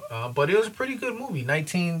 So, but it was a pretty good movie.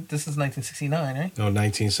 This is 1969, right? No,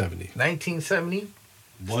 1970. 1970.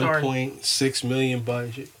 1.6 million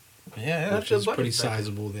budget. Yeah, that's which is pretty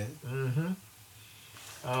sizable then.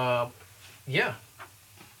 Mm-hmm. Yeah.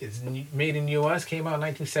 It's made in the U.S., came out in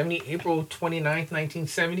 1970, April 29th,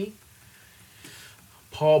 1970.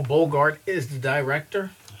 Paul Bogart is the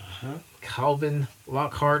director. Uh-huh. Calvin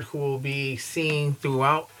Lockhart, who will be seen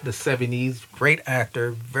throughout the 70s. Great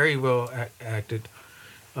actor, very well acted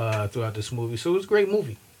throughout this movie. So it was a great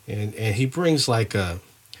movie. And he brings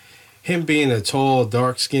him being a tall,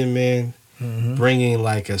 dark-skinned man, mm-hmm. bringing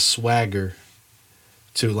like a swagger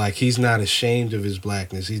to, like, he's not ashamed of his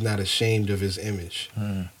blackness. He's not ashamed of his image.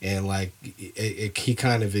 Mm. And like he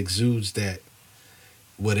kind of exudes that.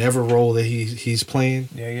 Whatever role that he's playing,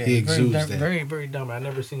 he exudes that. Very, very dumb. I've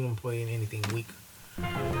never seen him play in anything weak.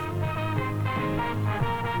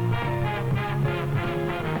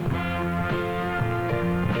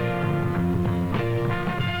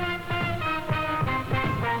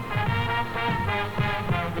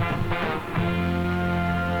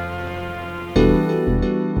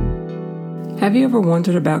 Have you ever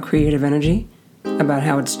wondered about creative energy? About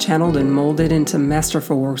how it's channeled and molded into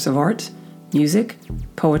masterful works of art? Music,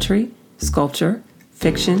 poetry, sculpture,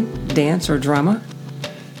 fiction, dance, or drama?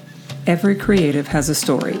 Every creative has a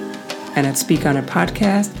story, and at Speak On It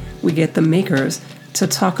podcast, we get the makers to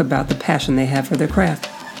talk about the passion they have for their craft.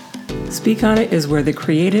 Speak On It is where the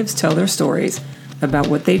creatives tell their stories about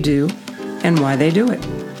what they do and why they do it.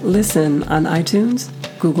 Listen on iTunes,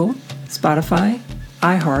 Google, Spotify,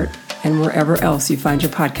 iHeart, and wherever else you find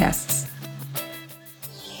your podcasts.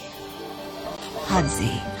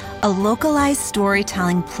 Hudsy, a localized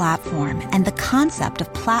storytelling platform and the concept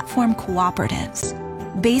of platform cooperatives.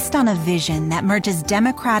 Based on a vision that merges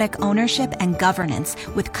democratic ownership and governance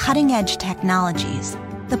with cutting-edge technologies,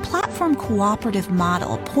 the platform cooperative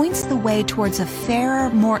model points the way towards a fairer,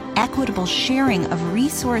 more equitable sharing of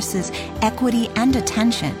resources, equity, and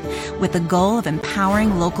attention, with the goal of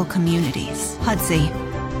empowering local communities. Hudsy,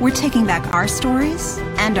 we're taking back our stories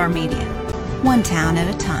and our media, one town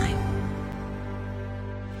at a time.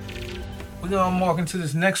 We're going to walk into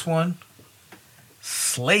this next one.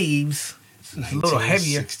 Slaves. It's a little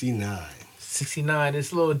heavier. 69.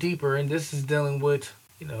 It's a little deeper, and this is dealing with,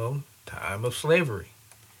 time of slavery.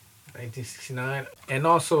 1969. And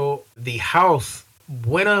also the house,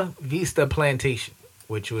 Buena Vista Plantation,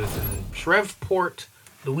 which was in Shreveport,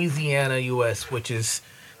 Louisiana, U.S., which is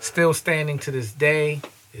still standing to this day.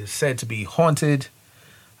 It's said to be haunted.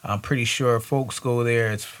 I'm pretty sure folks go there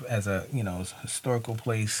as a historical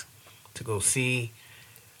place to go see.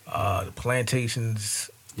 The plantations.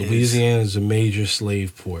 Louisiana is a major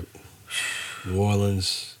slave port. New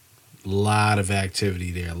Orleans, a lot of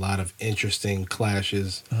activity there. A lot of interesting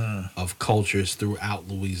clashes of cultures throughout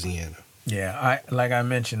Louisiana. Yeah, like I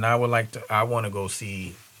mentioned, I want to go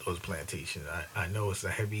see those plantations. I know it's a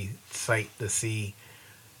heavy sight to see,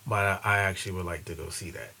 but I actually would like to go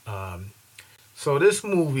see that. So this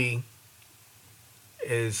movie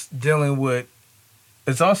is dealing with.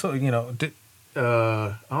 It's also, I don't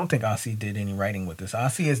think Ossie did any writing with this.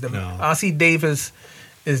 Ossie Davis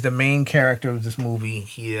is the main character of this movie.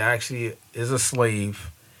 He actually is a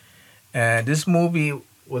slave, and this movie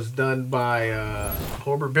was done by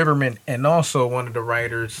Herbert Biberman and also one of the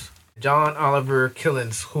writers, John Oliver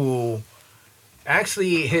Killens, who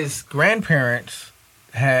actually his grandparents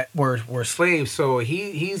were slaves. So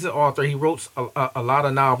he's the author. He wrote a lot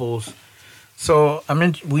of novels. So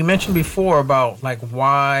we mentioned before about like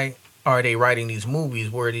why are they writing these movies?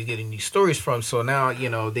 Where are they getting these stories from? So now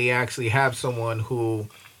they actually have someone who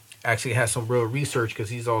actually has some real research, because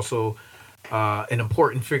he's also an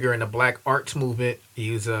important figure in the Black arts movement.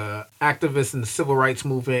 He was an activist in the civil rights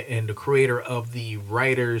movement and the creator of the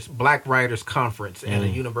Black Writers Conference and a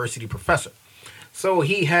university professor. So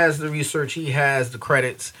he has the research, he has the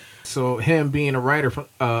credits. So him being a writer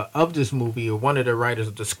of this movie, or one of the writers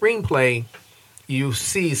of the screenplay, you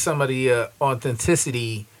see some of the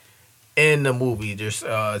authenticity in the movie. There's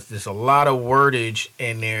a lot of wordage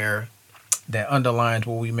in there that underlines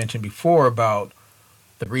what we mentioned before about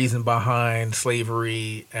the reason behind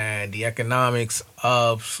slavery and the economics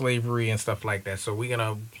of slavery and stuff like that. So we're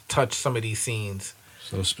going to touch some of these scenes.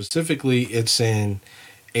 So specifically, it's in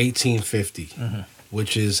 1850,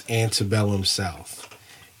 which is antebellum South.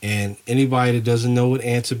 And anybody that doesn't know what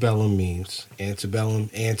antebellum means,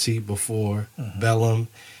 ante, before, bellum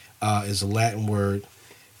is a Latin word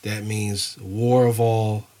that means war of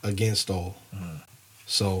all against all.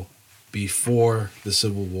 So before the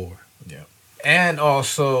Civil War. Yeah. And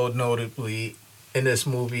also notably in this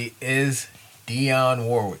movie is Dionne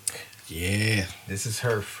Warwick. Yeah. This is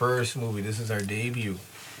her first movie. This is her debut.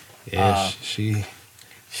 Yeah, she's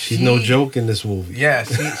no joke in this movie. Yeah,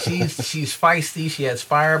 she's feisty. She has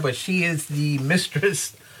fire, but she is the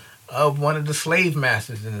mistress of one of the slave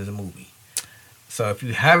masters in this movie. So if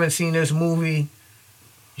you haven't seen this movie,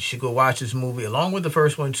 you should go watch this movie along with the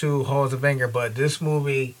first one too, Halls of Anger. But this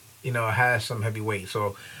movie, has some heavy weight.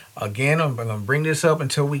 So again, I'm gonna bring this up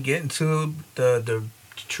until we get into the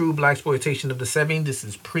true blaxploitation of the 70s. This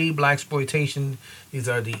is pre-blaxploitation. These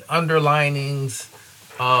are the underlinings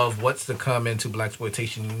of what's to come into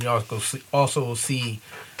blaxploitation. You also see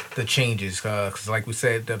the changes, because like we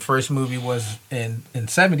said, the first movie was in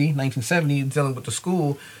 1970, dealing with the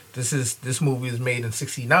school. This movie was made in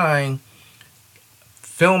 69,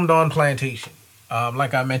 filmed on plantation.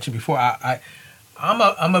 Like I mentioned before, I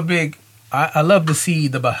love to see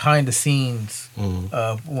the behind the scenes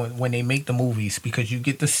of when they make the movies, because you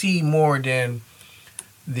get to see more than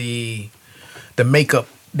the makeup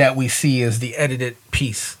that we see as the edited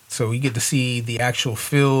piece. So we get to see the actual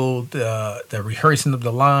field, the rehearsing of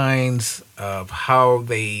the lines, of how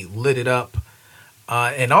they lit it up.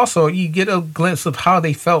 And also you get a glimpse of how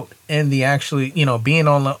they felt in the actually, being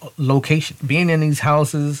on the location, being in these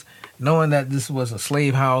houses, knowing that this was a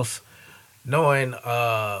slave house, knowing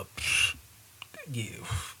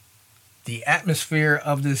the atmosphere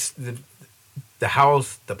of this, the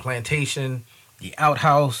house, the plantation, the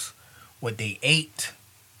outhouse, what they ate,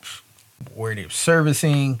 where they're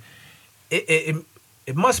servicing, it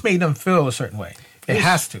must make them feel a certain way. It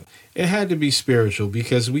has to. It had to be spiritual,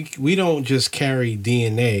 because we don't just carry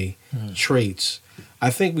DNA traits.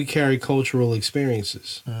 I think we carry cultural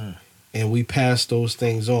experiences, and we pass those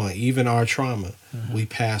things on. Even our trauma, we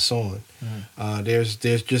pass on. There's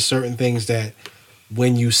just certain things that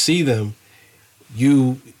when you see them,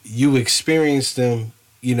 you experience them.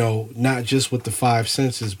 Not just with the five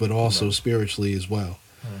senses, but also spiritually as well.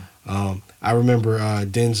 I remember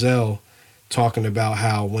Denzel talking about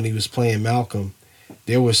how when he was playing Malcolm,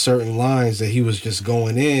 there were certain lines that he was just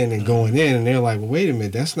going in, and they're like, well, wait a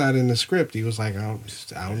minute, that's not in the script. He was like, I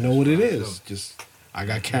don't know what it is. Just, I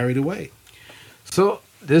got carried away. So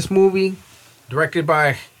this movie, directed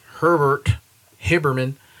by Herbert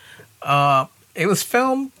Biberman, it was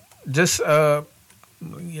filmed just, there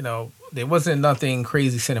wasn't nothing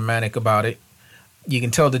crazy cinematic about it. You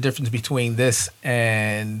can tell the difference between this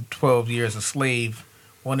and 12 Years a Slave.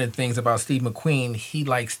 One of the things about Steve McQueen, he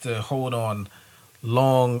likes to hold on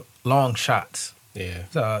long shots. Yeah.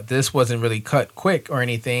 So this wasn't really cut quick or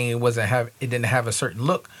anything. It didn't have a certain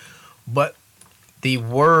look, but the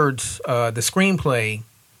words, the screenplay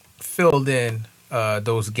filled in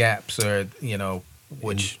those gaps, or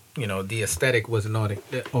which the aesthetic wasn't all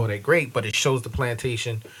that great, but it shows the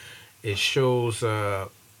plantation. It shows the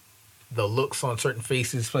looks on certain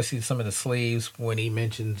faces, especially some of the slaves when he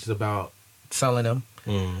mentions about selling them.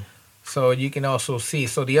 So you can also see.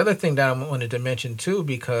 So the other thing that I wanted to mention too,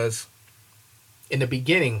 because in the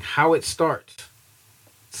beginning, how it starts,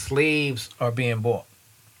 slaves are being bought,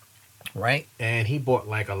 right? And he bought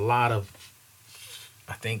like a lot of,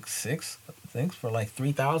 I think 6 things for like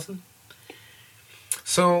 3,000.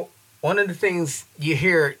 So one of the things you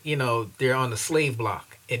hear, they're on the slave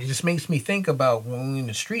block. It just makes me think about when we're in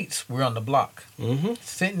the streets, we're on the block,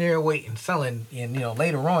 sitting there waiting, selling, and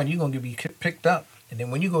later on you're gonna be picked up, and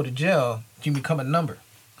then when you go to jail, you become a number.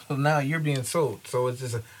 So now you're being sold. So it's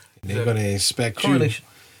just they're gonna inspect correlation.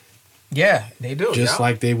 Yeah, they do. Just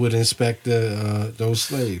like they would inspect those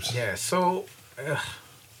slaves. Yeah. So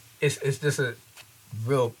it's just a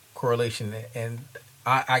real correlation, and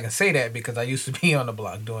I can say that because I used to be on the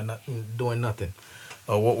block doing nothing.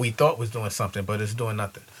 Or what we thought was doing something, but it's doing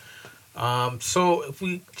nothing. So if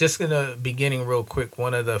we just in the beginning real quick,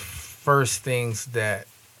 one of the first things that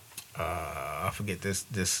I forget this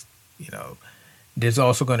there's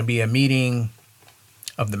also going to be a meeting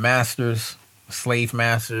of the masters, slave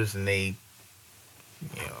masters, and they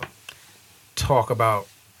talk about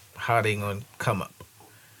how they're going to come up.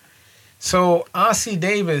 So Ossie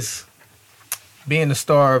Davis, being the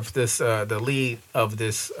star of this, the lead of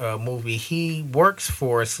this movie, he works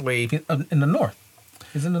for a slave in the North.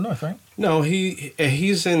 He's in the North, right? No,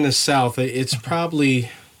 he's in the South. It's probably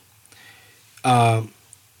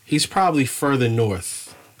he's probably further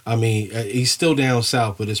north. I mean, he's still down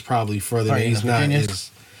south, but it's probably further. He's not as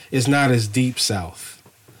it's not as deep south.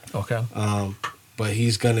 Okay. But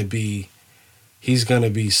he's gonna be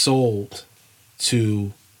sold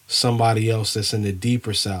to somebody else that's in the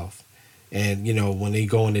deeper South. And, when they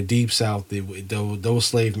go in the deep South, those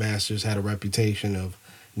slave masters had a reputation of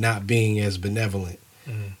not being as benevolent.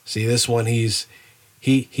 See, this one,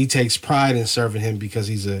 he takes pride in serving him because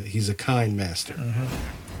he's a kind master.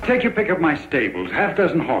 Take your pick of my stables, half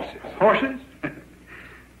dozen horses. Horses?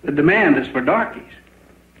 The demand is for darkies.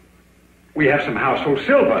 We have some household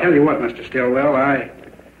silver. Tell you what, Mr. Stillwell, I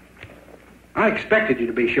expected you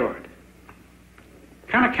to be short.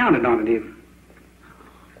 Kind of counted on it even.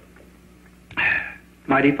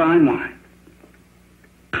 Mighty fine wine.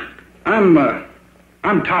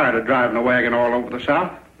 I'm tired of driving a wagon all over the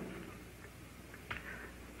South.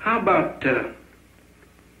 How about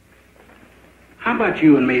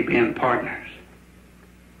you and me being partners?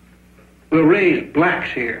 We'll raise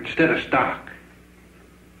blacks here instead of stock.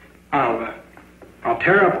 I'll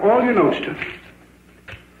tear up all your notes to me,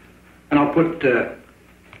 and I'll put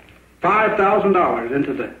 $5,000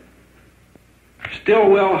 into the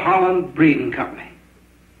Stillwell Holland Breeding Company.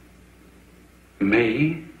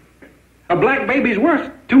 Me? A black baby's worth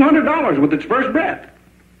 $200 with its first breath.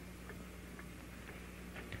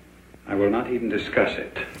 I will not even discuss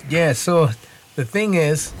it. Yeah, so the thing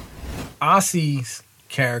is, Ossie's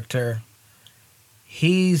character,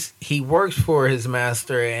 he works for his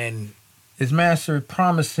master, and his master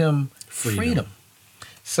promised him freedom.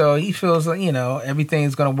 So he feels like,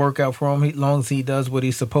 everything's going to work out for him as long as he does what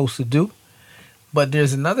he's supposed to do. But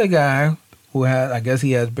there's another guy who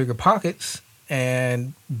he has bigger pockets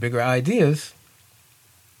and bigger ideas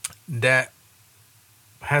that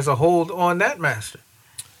has a hold on that master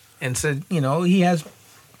and said, he has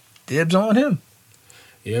dibs on him.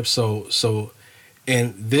 Yep. So,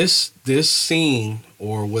 and this scene,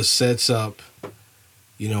 or what sets up,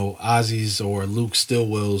 Ossie's or Luke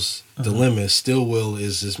Stillwell's dilemma. Stillwell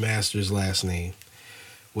is his master's last name.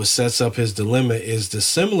 What sets up his dilemma is the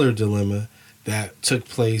similar dilemma that took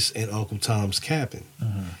place in Uncle Tom's Cabin.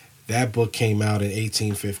 That book came out in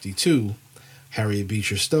 1852, Harriet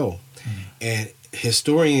Beecher Stowe. And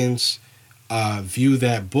historians view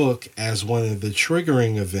that book as one of the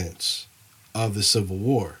triggering events of the Civil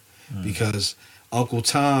War, because Uncle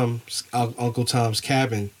Tom's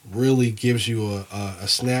Cabin really gives you a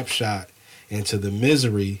snapshot into the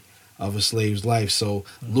misery of a slave's life. So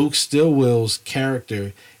Luke Stillwell's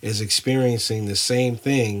character is experiencing the same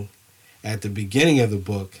thing at the beginning of the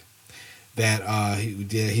book that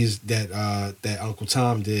that Uncle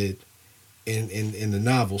Tom did in the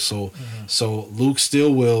novel. So Luke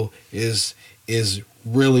Stillwell is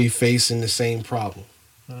really facing the same problem.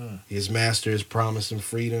 His master has promised him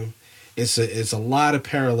freedom. It's a lot of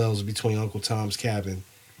parallels between Uncle Tom's Cabin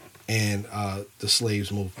and the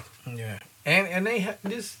slaves movement. Yeah, and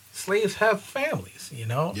these slaves have families,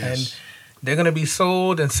 Yes. and they're gonna be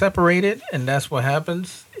sold and separated, and that's what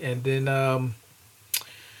happens. And then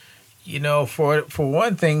You know, for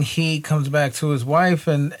one thing, he comes back to his wife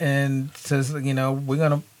and says, you know,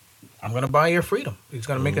 I'm gonna buy your freedom. He's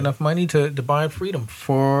gonna make enough money to buy freedom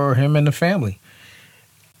for him and the family.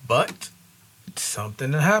 But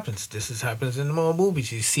something that happens. Happens in more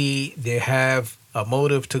movies. You see, they have a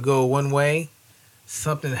motive to go one way.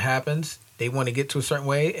 Something happens. They want to get to a certain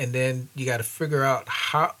way, and then you got to figure out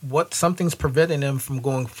what something's preventing them from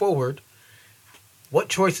going forward. What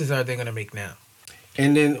choices are they going to make now?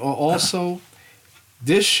 And then also,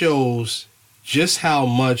 this shows just how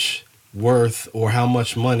much worth or how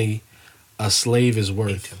much money a slave is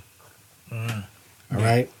worth. All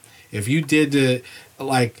right? If you did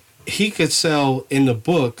he could sell in the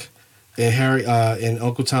book in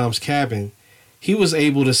Uncle Tom's Cabin, he was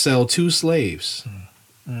able to sell 2 slaves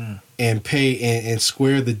and pay and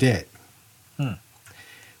square the debt.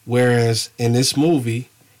 Whereas in this movie,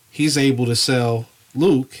 he's able to sell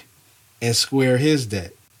Luke and square his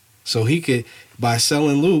debt. So he could, by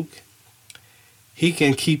selling Luke, he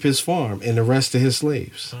can keep his farm and the rest of his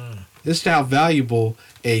slaves. This is how valuable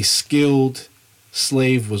a skilled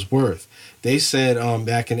slave was worth. They said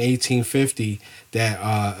back in 1850 that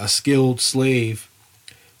a skilled slave,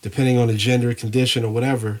 depending on the gender, condition, or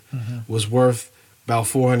whatever, was worth about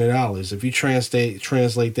 $400. If you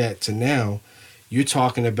translate that to now, you're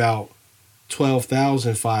talking about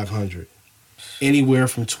 $12,500. Anywhere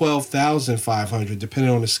from $12,500,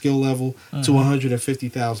 depending on the skill level, to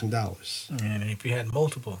 $150,000. And if you had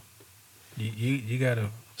multiple, you gotta.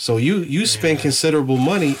 So you spend considerable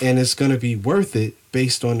money, and it's going to be worth it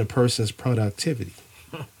based on the person's productivity.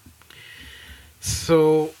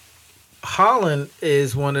 So, Holland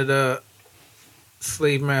is one of the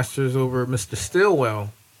slave masters over Mr.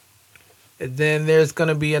 Stillwell. And then there's going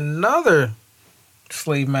to be another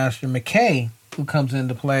slave master, McKay, who comes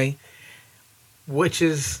into play, which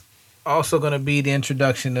is also going to be the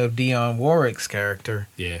introduction of Dionne Warwick's character,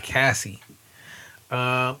 Cassie.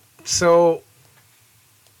 So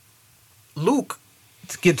Luke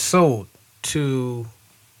gets sold to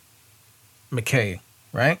McKay,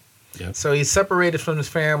 right? Yep. So he's separated from his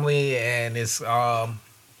family, and it's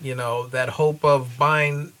that hope of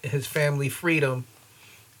buying his family freedom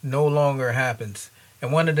no longer happens.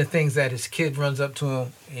 And one of the things that his kid runs up to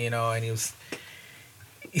him, and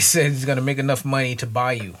he said he's gonna make enough money to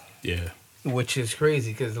buy you. Yeah. Which is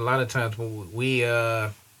crazy, because a lot of times we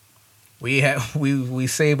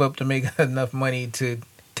save up to make enough money to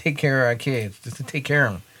take care of our kids, just to take care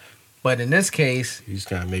of them. But in this case, he's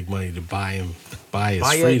got to make money to buy his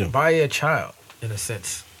freedom. Buy a child, in a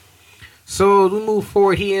sense. So we move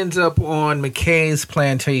forward. He ends up on McKay's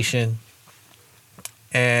plantation,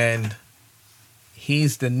 and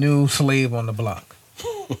he's the new slave on the block.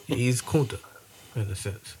 He's Kunta, in a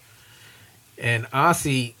sense. And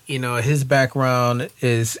Ossie, his background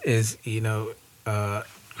is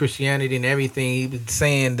Christianity and everything. He was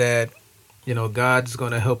saying that, God's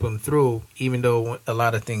going to help him through, even though a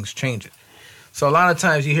lot of things change it. So a lot of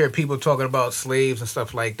times you hear people talking about slaves and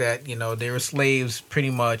stuff like that. They were slaves pretty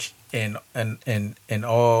much in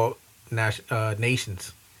all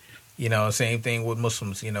nations. Same thing with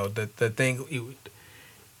Muslims. The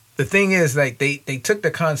thing is, like, they took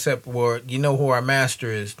the concept where who our master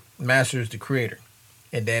is. Master is the creator,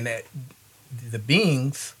 and then the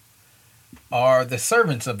beings are the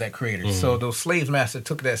servants of that creator. Mm-hmm. So those slaves master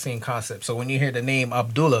took that same concept. So when you hear the name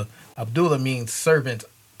Abdullah means servant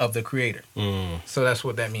of the creator. Mm. So that's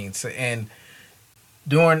what that means. And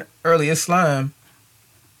during early Islam,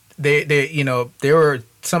 there were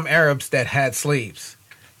some Arabs that had slaves,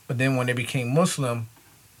 but then when they became Muslim,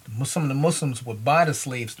 the Muslims would buy the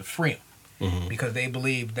slaves to free them, because they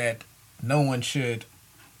believed that no one should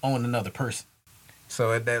own another person.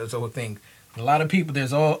 So that was the whole thing. A lot of people,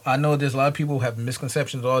 I know there's a lot of people who have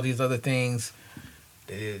misconceptions, all these other things.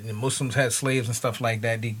 The Muslims had slaves and stuff like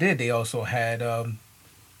that. They did. They also had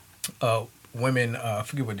women. I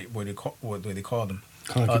forget what they call them.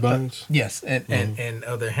 Concubines. Yes, and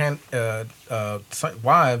other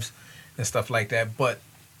wives and stuff like that. But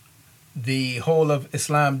the whole of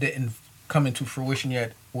Islam didn't come into fruition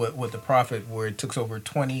yet with the Prophet, where it took over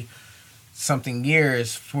 20-something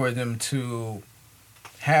years for them to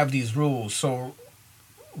have these rules. So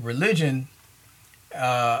religion,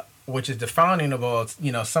 which is the founding of all,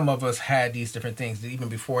 some of us had these different things. Even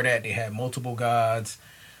before that, they had multiple gods,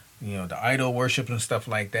 the idol worship and stuff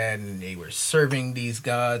like that, and they were serving these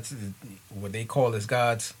gods, what they call as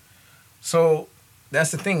gods. So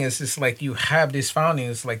that's the thing. It's just like you have this founding.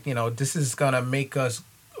 It's like, this is going to make us,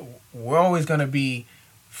 we're always going to be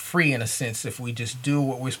free in a sense if we just do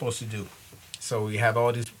what we're supposed to do. So we have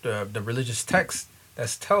all these, the religious texts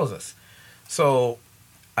that tells us. So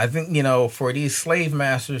I think, you know, for these slave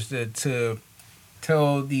masters to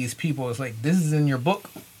tell these people, it's like, this is in your book,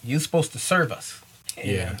 you're supposed to serve us.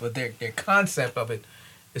 Yeah. But their concept of it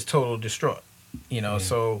is totally destroyed. You know,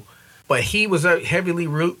 so, but he was heavily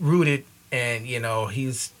rooted, and, you know,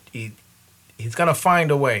 he's gonna find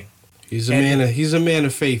a way. He's a man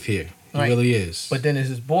of faith here. He really is. But then there's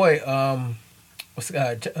his boy,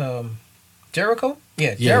 Jericho?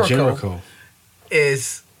 Yeah, Jericho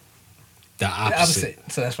is the opposite.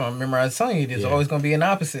 So that's why I remember I was telling you, there's always going to be an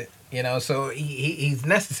opposite. You know, so he's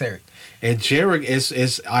necessary. And Jericho,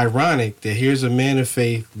 it's ironic that here's a man of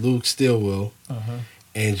faith, Luke Stillwell,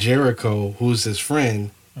 and Jericho, who's his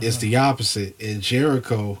friend, is the opposite. And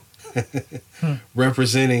Jericho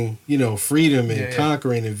representing, you know, freedom and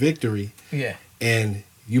conquering and victory. Yeah. And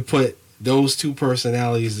you put those two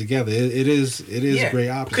personalities together, it is a great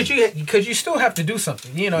opposite. Because you still have to do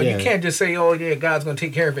something. You know, you can't just say, oh, yeah, God's going to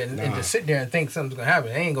take care of it, and just sit there and think something's going to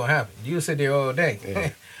happen. It ain't going to happen. You sit there all day.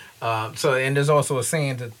 Yeah. And there's also a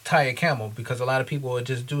saying to tie a camel, because a lot of people will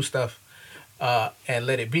just do stuff and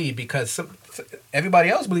let it be, because everybody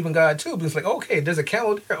else believe in God too. But it's like, okay, there's a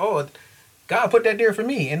camel there. Oh, God put that there for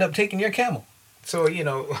me. End up taking your camel. So, you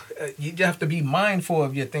know, you have to be mindful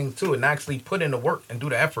of your things too, and actually put in the work and do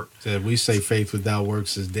the effort. So we say faith without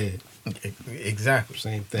works is dead. Exactly.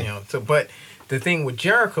 Same thing. You know, so, but the thing with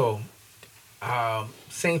Jericho,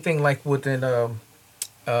 same thing like within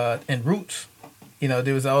in Roots. You know,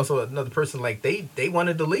 there was also another person, like they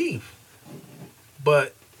wanted to leave,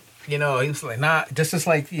 but, you know, he was like, nah. Just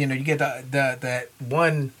like, you know, you get that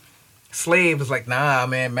one slave is like, nah,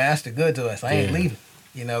 man, master good to us. I ain't leaving.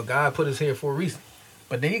 You know, God put us here for a reason.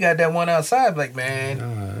 But then you got that one outside, like,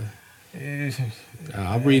 man,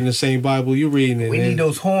 I'm reading the same Bible you reading it. We need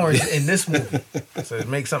those horns in this movie so to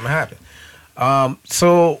make something happen.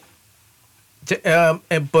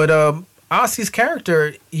 But Ossie's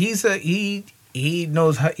character, he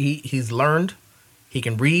knows how he's learned, he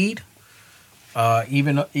can read.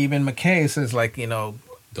 Even McKay says, like, you know,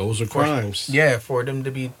 those are crimes. Yeah, for them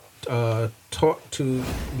to be taught to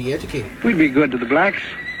be educated. We'd be good to the blacks.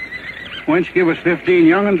 Once you give us 15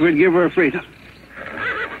 young'uns, we'd give her freedom.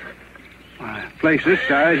 A place this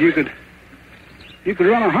size, you could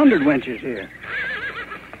run 100 wenches here.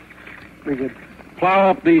 We could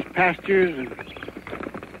plow up these pastures and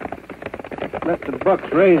let the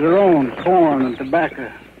bucks raise their own corn and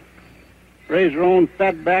tobacco. Raise their own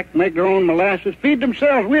fat back, make their own molasses, feed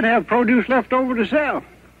themselves. We'd have produce left over to sell.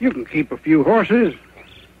 You can keep a few horses,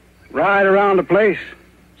 ride around the place.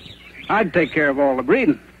 I'd take care of all the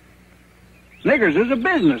breeding. Niggers is a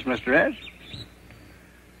business, Mr. S.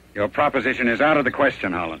 Your proposition is out of the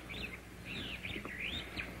question, Holland.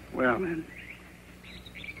 Well, then,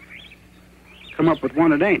 come up with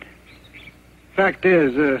one that ain't. Fact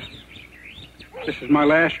is, this is my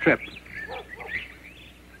last trip.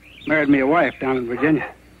 Married me a wife down in Virginia.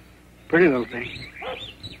 Pretty little thing.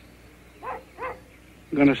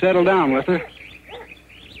 I'm gonna settle down with her.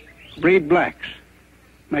 Breed blacks.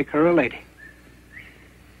 Make her a lady.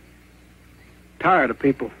 Tired of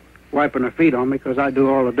people wiping their feet on me because I do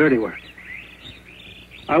all the dirty work.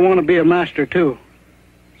 I want to be a master, too.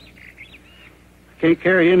 Can't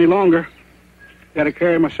carry any longer. Got to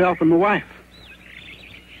carry myself and my wife.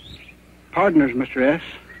 Partners, Mr. S.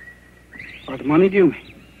 Or the money due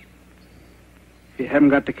me. If you haven't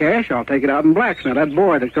got the cash, I'll take it out in blacks. Now, that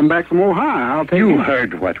boy that come back from Ohio, I'll take You him.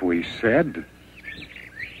 heard what we said.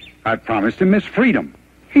 I promised him his freedom.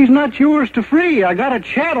 He's not yours to free. I got a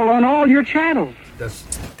chattel on all your chattels. That's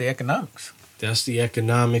the economics. That's the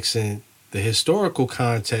economics, and the historical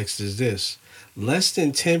context is this. Less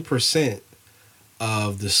than 10%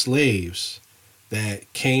 of the slaves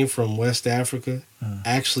that came from West Africa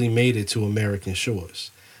actually made it to American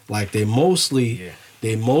shores. Like they mostly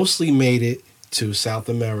made it to South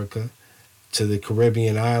America, to the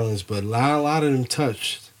Caribbean islands, but a lot of them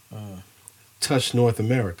touched North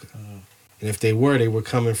America. And if they were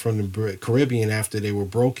coming from the Caribbean after they were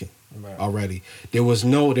broken already. There was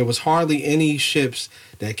hardly any ships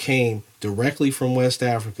that came directly from West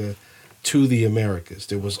Africa to the Americas.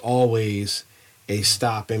 There was always a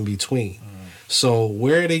stop in between. So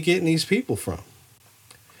where are they getting these people from?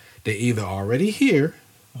 They're either already here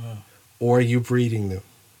or you're breeding them.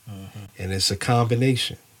 And it's a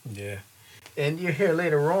combination. Yeah. And you hear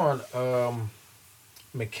later on,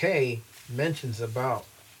 McKay mentions about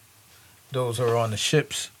those who are on the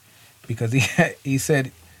ships, because he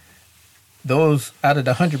said those out of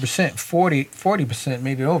the 100%, 40%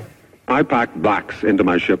 made it over. I packed blacks into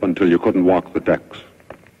my ship until you couldn't walk the decks.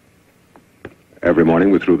 Every morning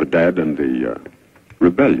we threw the dead and the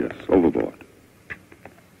rebellious overboard.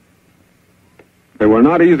 They were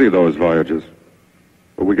not easy, those voyages.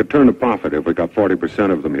 But we could turn a profit if we got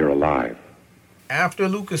 40% of them here alive. After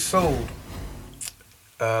Lucas sold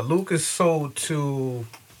to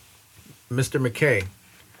Mr. McKay,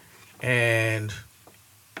 and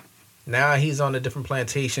now he's on a different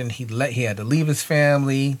plantation. He had to leave his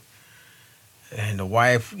family, and the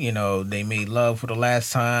wife, they made love for the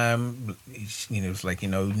last time. It's like,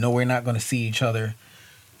 we're not going to see each other.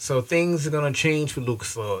 So things are going to change for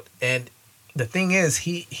Lucas Lord. And the thing is,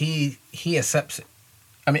 he accepts it.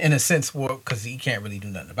 I mean, in a sense, because he can't really do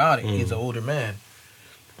nothing about it. He's an older man.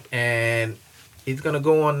 And he's going to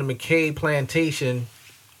go on the McKay plantation,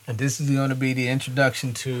 and this is going to be the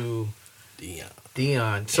introduction to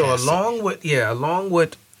Dion. So along with McKay,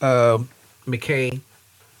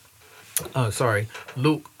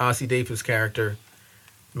 Luke, Ossie Davis' character,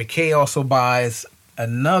 McKay also buys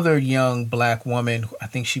another young black woman. I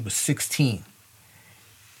think she was 16.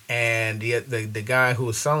 And the guy who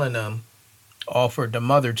was selling them offered the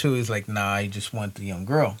mother too. He's like, nah, I just want the young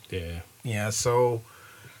girl. Yeah. So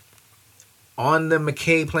on the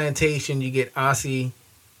McKay plantation, you get Ossie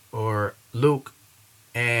or Luke,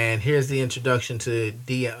 and here's the introduction to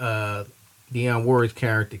Dionne Warwick's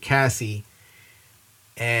character, Cassie.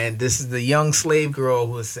 And this is the young slave girl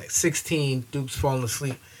who is 16. Duke's falling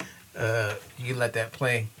asleep. You can let that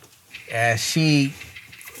play as she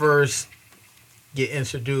first get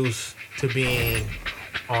introduced to being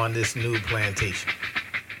on this new plantation.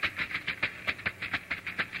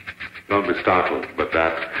 Don't be startled, but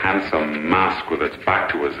that handsome mask with its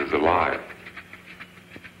back to us is alive.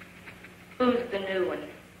 Who's the new one?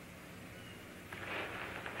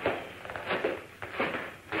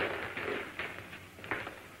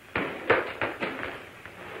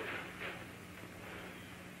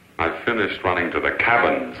 I've finished running to the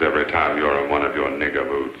cabins every time you're in one of your nigger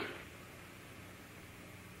moods.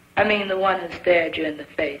 I mean the one who stared you in the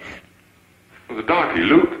face. Well, the darky,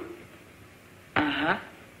 Luke. Uh-huh.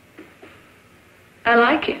 I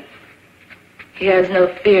like him. He has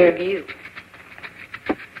no fear of you.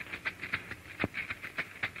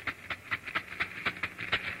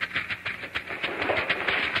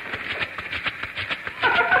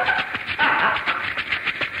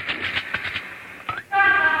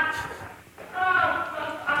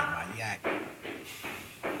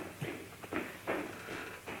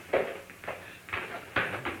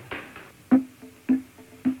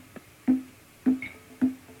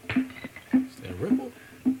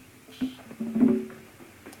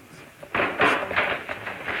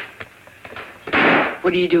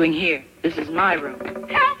 What are you doing here? This is my room.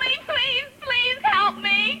 Help me, please, please help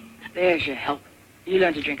me. There's your help. You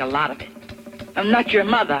learned to drink a lot of it. I'm not your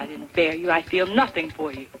mother. I didn't bear you. I feel nothing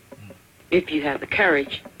for you. If you have the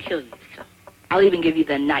courage, kill yourself. I'll even give you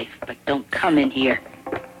the knife, but don't come in here.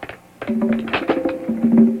 That's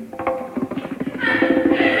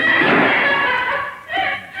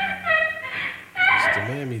the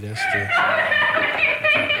mammy. That's the...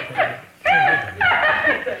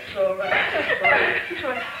 That's all right.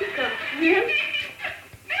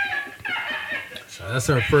 So that's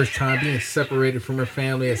her first time being separated from her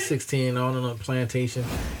family at 16 on a plantation.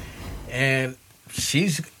 And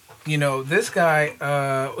she's, this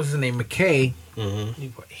guy, what's his name, McKay,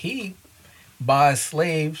 he buys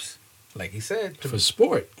slaves, like he said. For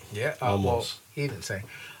sport. Yeah. Almost. Well, he didn't say.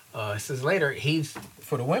 It says later, he's,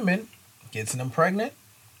 for the women, gets them pregnant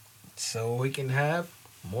so he can have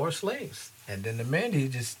more slaves. And then the men,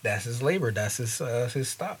 that's his labor, that's his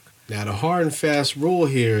stock. Now, the hard and fast rule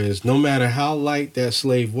here is no matter how light that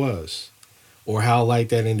slave was or how light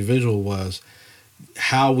that individual was,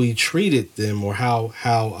 how we treated them or how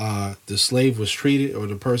the slave was treated or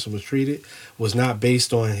the person was treated was not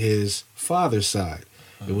based on his father's side.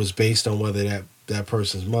 It was based on whether that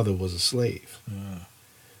person's mother was a slave.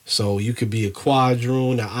 So you could be a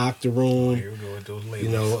quadroon, an octoroon, Here we go with those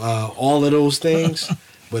labels. all of those things.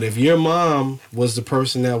 But if your mom was the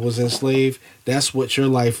person that was enslaved, that's what your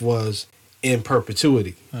life was in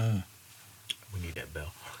perpetuity. We need that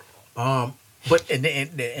bell. But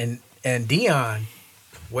and Dion,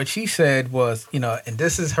 what she said was, and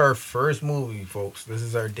this is her first movie, folks. This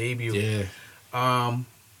is her debut. Yeah.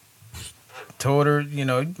 Told her,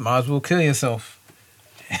 might as well kill yourself,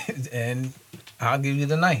 and I'll give you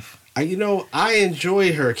the knife. I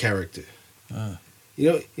enjoy her character.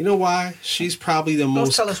 You know why? She's probably the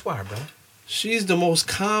most... Tell us why, bro. She's the most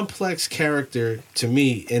complex character to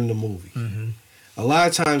me in the movie. A lot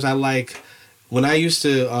of times when I used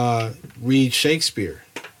to read Shakespeare,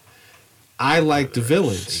 I liked the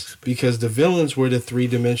villains because the villains were the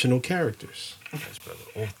three-dimensional characters. Yes, brother.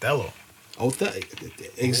 Othello.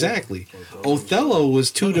 Exactly. Othello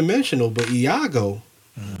was two-dimensional, but Iago,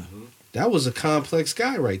 that was a complex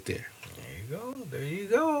guy right there. There you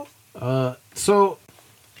go. So,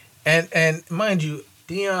 and mind you,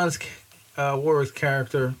 Dion's Warwick's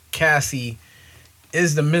character, Cassie,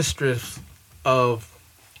 is the mistress of,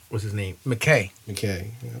 what's his name? McKay.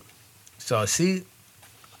 McKay, yeah. So she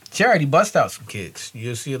already bust out some kids.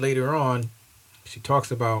 You'll see it later on. She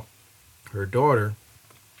talks about her daughter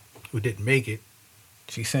who didn't make it.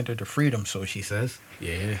 She sent her to freedom, so she says.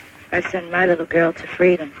 Yeah. I sent my little girl to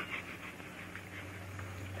freedom.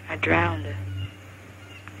 I drowned her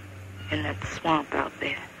in that swamp out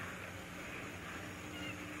there.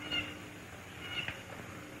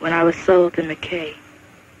 When I was sold to McKay,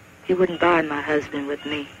 he wouldn't buy my husband with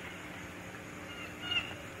me.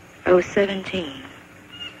 I was 17,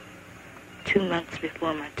 2 months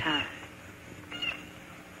before my time.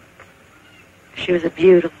 She was a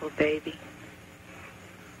beautiful baby.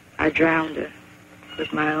 I drowned her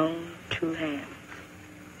with my own 2 hands.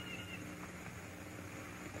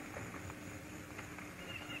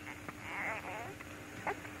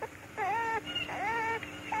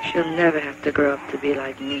 She'll never have to grow up to be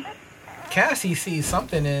like me. Cassie sees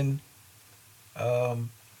something in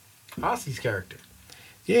Ossie's character.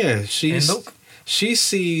 Yeah, she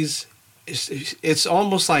sees. It's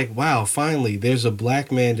almost like, wow, finally, there's a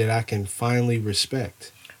black man that I can finally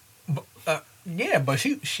respect. Yeah, but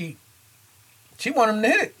she wanted him to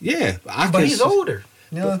hit it. Yeah, but he's older.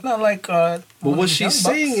 You know, it's not like. But what she's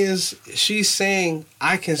saying is, she's saying,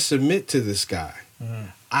 I can submit to this guy.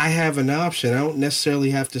 Mm. I have an option. I don't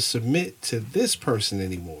necessarily have to submit to this person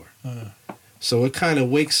anymore. Mm. So it kind of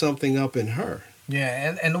wakes something up in her.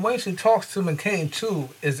 Yeah, and the way she talks to McCain too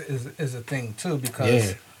is a thing too,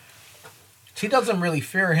 because she doesn't really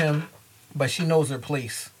fear him, but she knows her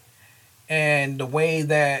place, and the way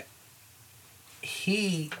that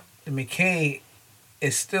McKay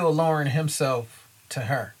is still lowering himself to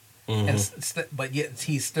her, but yet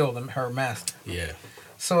he's still her master. Yeah.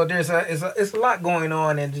 So it's a lot going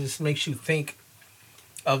on, and it just makes you think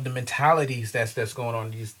of the mentalities that's going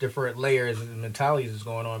on, these different layers of the mentalities that's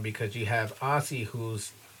going on, because you have Ossie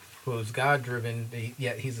who's God driven,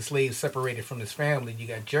 yet he's a slave separated from his family. You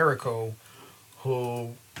got Jericho,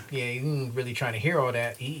 who he ain't really trying to hear all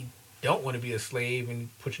that. He don't want to be a slave and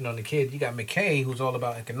pushing on the kid. You got McKay, who's all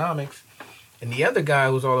about economics, and the other guy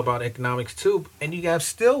who's all about economics too. And you got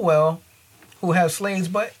Stillwell, who has slaves,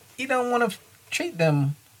 but he don't want to treat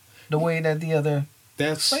them the way that the other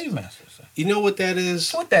slave masters are. You know what that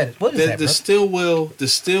is? What is that? The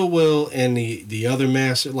Stillwell and the other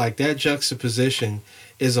master, like that juxtaposition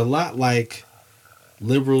is a lot like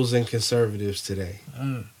liberals and conservatives today.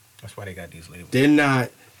 That's why they got these labels. They're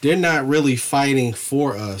not really fighting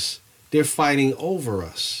for us. They're fighting over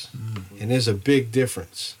us. And there's a big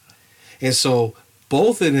difference. And so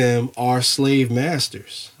both of them are slave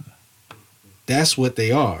masters. That's what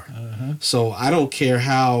they are. So I don't care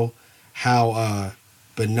how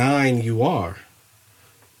benign you are.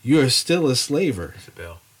 You're still a slaver.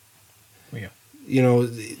 Isabel. Yeah. You know,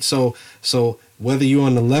 so whether you're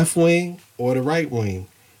on the left wing or the right wing,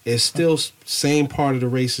 it's still same part of the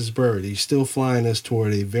racist bird. He's still flying us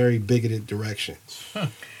toward a very bigoted direction.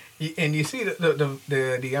 And you see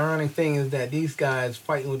the ironic thing is that these guys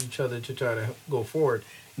fighting with each other to try to go forward.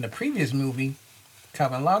 In the previous movie,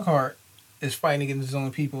 Calvin Lockhart is fighting against his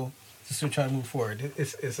own people to still try to move forward.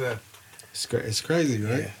 It's crazy,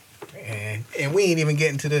 right? Yeah. And we ain't even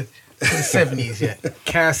getting to the 70s yet.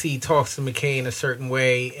 Cassie talks to McKay in a certain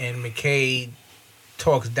way, and McKay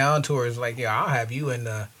talks down to her. It's like, yeah, I'll have you in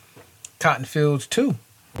the cotton fields too.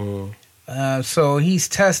 So he's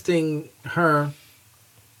testing her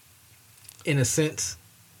in a sense,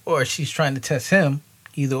 or she's trying to test him,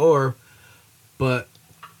 either or. But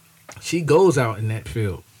she goes out in that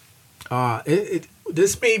field.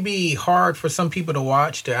 This may be hard for some people to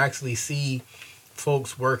watch, to actually see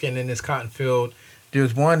folks working in this cotton field.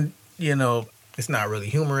 There's one, it's not really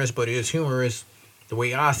humorous, but it is humorous. The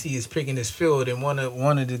way Ossie is picking this field, and one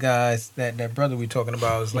of the guys, that brother we talking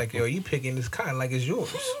about, is like, yo, you picking this cotton like it's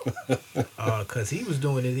yours, because he was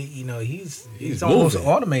doing it. He's almost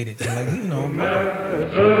automated, like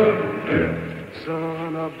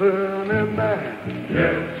Son of burning man,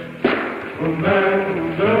 yes, a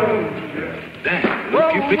man does, Damn,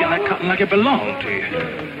 look, you picking that cotton like it belonged to you.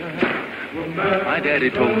 My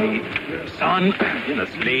daddy told me, son, you're a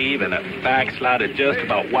slave and a backslider just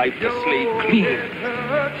about wiped the slate clean.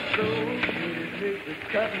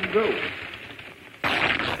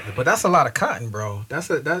 But that's a lot of cotton, bro.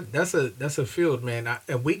 That's a field, man.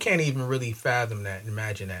 And we can't even really fathom that,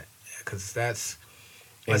 imagine that, because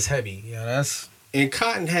That's heavy. Yeah, that's. And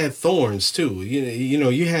cotton had thorns too. You know,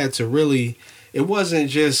 you had to really. It wasn't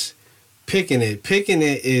just picking it. Picking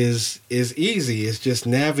it is easy. It's just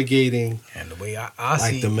navigating. And the way I like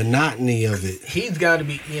see the monotony of it. He's got to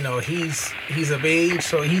be. You know, he's of age,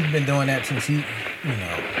 so he's been doing that since he's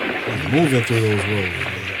moving through those roads.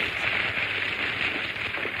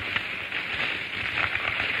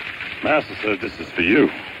 Master says this is for you.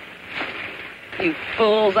 You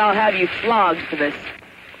fools, I'll have you flogged for this.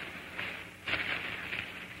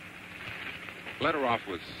 Let her off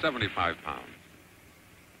with 75 pounds.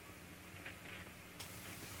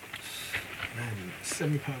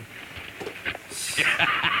 70 pounds.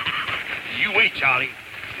 You wait, Charlie.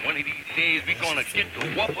 One of these days we're gonna get to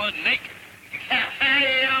whoop her naked.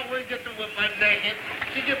 I always get to whip her naked.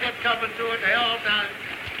 She get what's coming to her the whole time.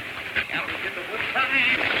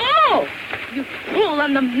 Oh! You fool,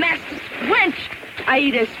 I'm the master's wench. I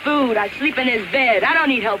eat his food, I sleep in his bed. I don't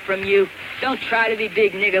need help from you. Don't try to be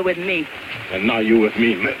big nigger with me. And now you with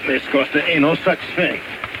me, Miss Costa. Ain't no such thing.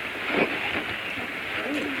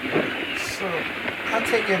 So I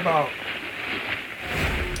take it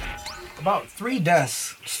about 3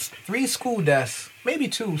 desks, 3 school desks, maybe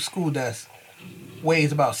 2 school desks,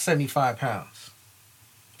 weighs about 75 pounds.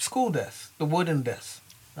 School desks, the wooden desks,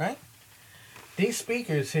 right? These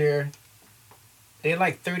speakers here, they're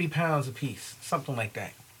like 30 pounds a piece, something like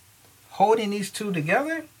that. Holding these two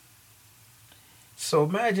together. So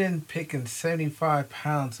imagine picking 75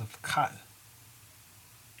 pounds of cotton.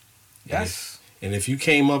 Yes. And if you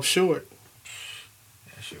came up short.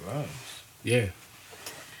 Yeah, she was. Yeah.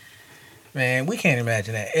 Man, we can't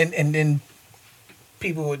imagine that. And then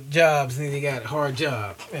people with jobs, then they got a hard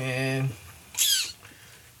job. Man, if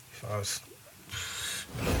I was...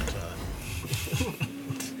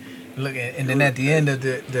 Look at, and then at the end of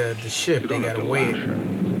the shift, they got to weigh it.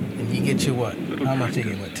 And you get your what? How much they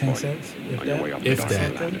get? What, 10 cents? If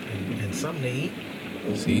that. And something to eat.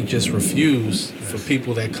 So you just refuse for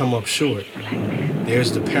people that come up short.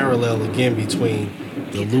 There's the parallel again between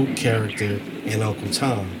the Luke character and Uncle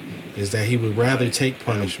Tom, is that he would rather take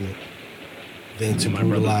punishment than to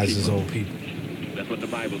brutalize his own people. That's what the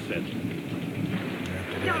Bible says.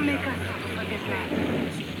 Don't make us look at that.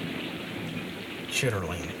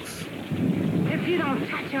 Chitterlings. If you don't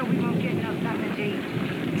touch her, we won't get enough something to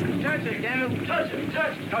eat. Touch it, damn it. Touch it,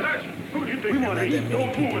 touch it, touch it. Who do you think? We want to eat.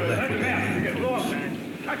 Many people left with that name.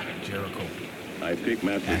 Jericho. I pick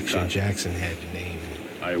Matthew Action Jackson had the name.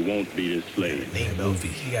 I won't be his slave. Name belt.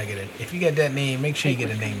 You gotta get it. If you get that name, make sure you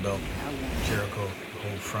get a name belt. Jericho, the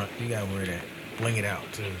whole front. You gotta wear that. Bling it out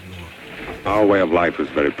too. Our way of life is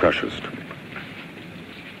very precious to me.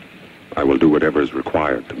 I will do whatever is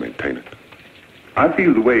required to maintain it. I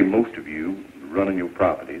feel the way most of you running your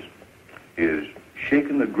properties is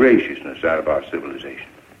shaking the graciousness out of our civilization.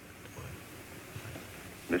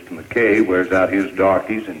 Mr. McKay wears out his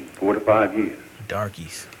darkies in 4 to 5 years.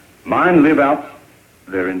 Darkies. Mine live out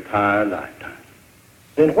their entire lifetime.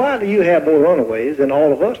 Then why do you have more runaways than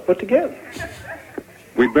all of us put together?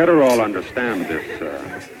 We'd better all understand this,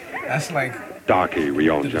 That's like darky we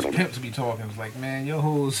own, the gentlemen. pimps be talking. It's like, man, your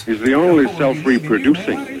hoes. He's the only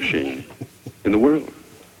self-reproducing machine in the world.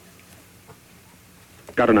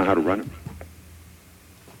 Got to know how to run him.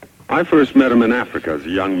 I first met him in Africa as a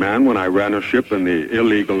young man when I ran a ship in the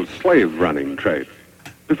illegal slave-running trade,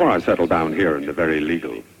 before I settled down here in the very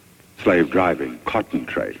legal slave-driving cotton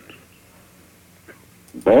trade.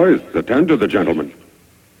 Boys, attend to the gentleman.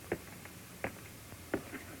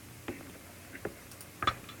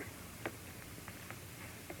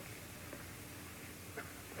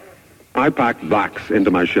 I packed blacks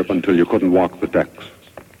into my ship until you couldn't walk the decks.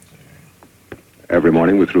 Every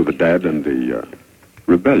morning we threw the dead and the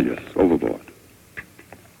rebellious overboard.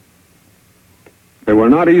 They were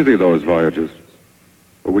not easy, those voyages,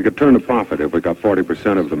 but we could turn a profit if we got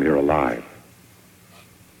 40% of them here alive.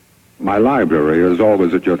 My library is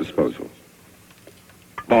always at your disposal.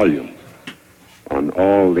 Volumes on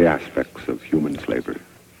all the aspects of human slavery.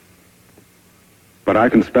 But I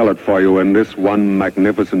can spell it for you in this one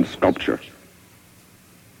magnificent sculpture,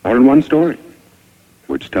 or in one story,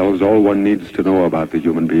 which tells all one needs to know about the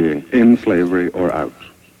human being, in slavery or out.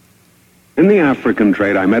 In the African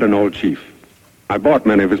trade, I met an old chief. I bought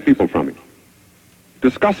many of his people from him.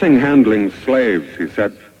 Discussing handling slaves, he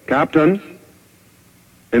said, "Captain,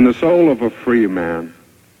 in the soul of a free man,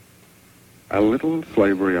 a little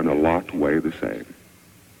slavery and a lot weigh the same.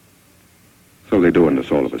 So they do in the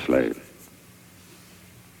soul of a slave.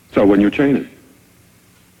 So when you chain him,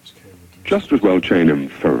 just as well chain him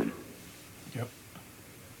firm." Yep.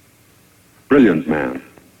 Brilliant man.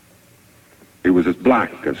 He was as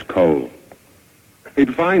black as coal.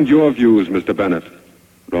 He'd find your views, Mr. Bennett,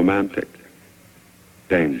 romantic,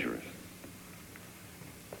 dangerous.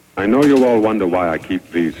 I know you all wonder why I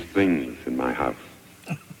keep these things in my house.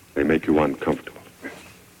 They make you uncomfortable.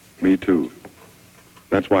 Me too.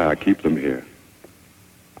 That's why I keep them here.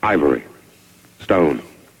 Ivory, stone,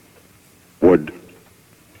 wood,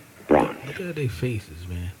 bronze. Look at their faces,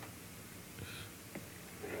 man.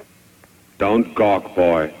 Don't gawk,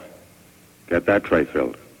 boy. Get that tray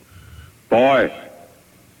filled. Boy!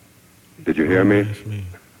 Did you hear me?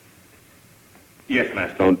 Yes,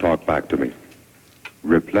 Master. Don't talk back to me.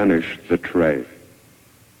 Replenish the tray.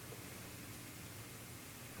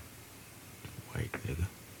 White nigga.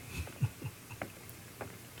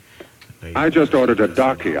 I just ordered a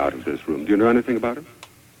darky out of this room. Do you know anything about him?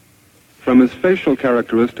 From his facial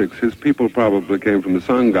characteristics, his people probably came from the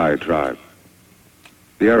Songhai tribe,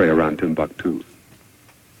 the area around Timbuktu.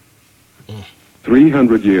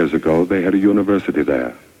 300 years ago, they had a university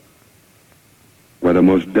there, where the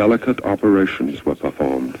most delicate operations were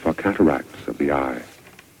performed for cataracts of the eye.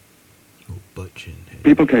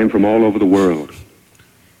 People came from all over the world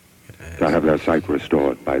to have their sight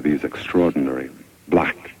restored by these extraordinary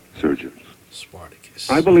black surgeons.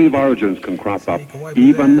 I believe origins can crop up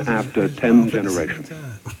even after 10 generations,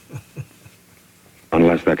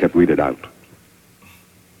 unless they're kept weeded out.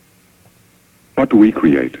 What do we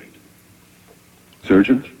create?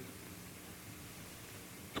 Surgeons?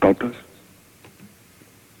 Sculptors?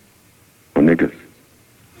 Or niggers?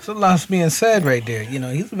 So a lot's being said right there. You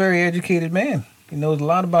know, he's a very educated man. He knows a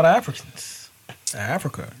lot about Africans.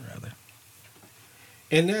 Africa, rather.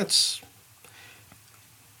 And that's...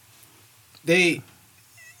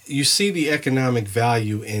 You see the economic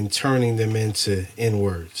value in turning them into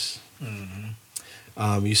N-words.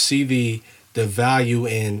 Mm-hmm. You see the value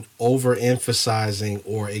in overemphasizing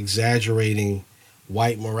or exaggerating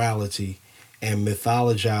white morality and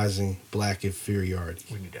mythologizing black inferiority.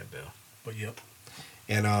 We need that bell. But yep.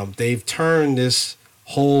 And they've turned this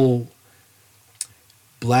whole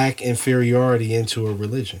black inferiority into a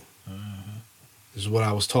religion. Mm-hmm. This is what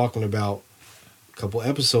I was talking about a couple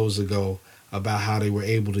episodes ago, about how they were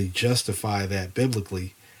able to justify that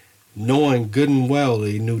biblically, knowing good and well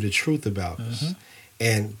they knew the truth about us.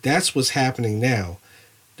 And that's what's happening now.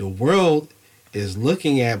 The world is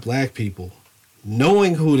looking at black people,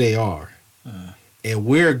 knowing who they are, and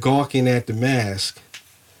we're gawking at the mask,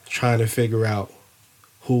 trying to figure out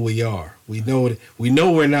who we are. We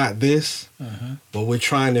know we're not this, but we're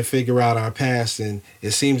trying to figure out our past, and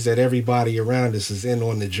it seems that everybody around us is in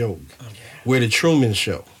on the joke. We're the Truman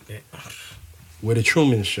Show. We're the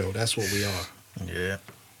Truman Show. That's what we are. Yeah.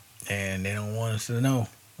 And they don't want us to know.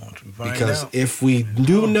 Once we find Because out. if we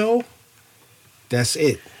do know, that's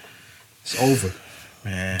it. It's over.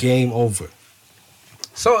 Man. Game over.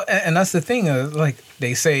 So, and that's the thing. Like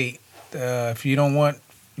they say, if you want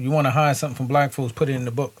to hide something from black folks, put it in the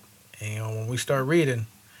book. And, you know, when we start reading,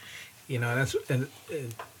 you know, that's and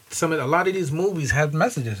a lot of these movies have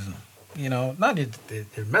messages in them. You know, not that there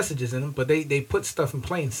are messages in them, but they put stuff in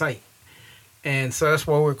plain sight. And so that's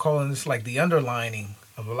why we're calling this like the underlining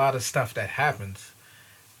of a lot of stuff that happens,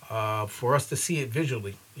 for us to see it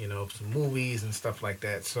visually, you know, some movies and stuff like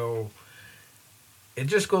that. So it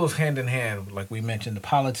just goes hand in hand. Like we mentioned, the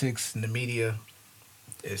politics and the media,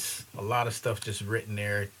 it's a lot of stuff just written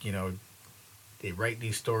there. You know, they write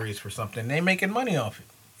these stories for something. They're making money off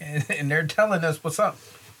it. And they're telling us what's up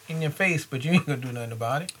in your face, but you ain't going to do nothing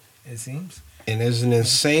about it, it seems. And there's an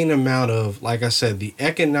insane amount of, like I said, the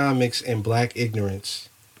economics and black ignorance.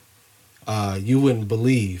 You wouldn't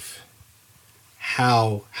believe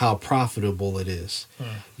how profitable it is.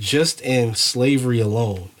 Just in slavery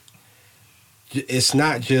alone. It's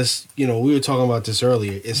not just, you know, we were talking about this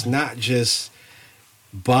earlier. It's not just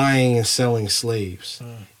buying and selling slaves.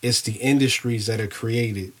 It's the industries that are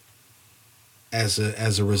created as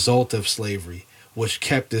a result of slavery, which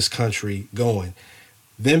kept this country going.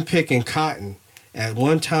 Them picking cotton, at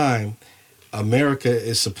one time, America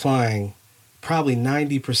is supplying probably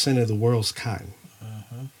 90% of the world's cotton.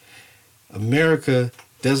 America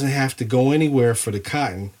doesn't have to go anywhere for the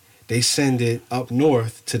cotton. They send it up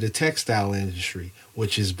north to the textile industry,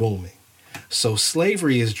 which is booming. So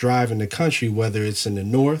slavery is driving the country, whether it's in the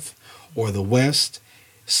north or the west.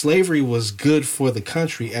 Slavery was good for the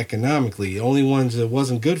country economically. The only ones it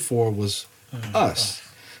wasn't good for was us.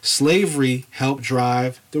 Slavery helped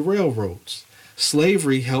drive the railroads.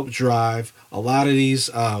 Slavery helped drive a lot of these,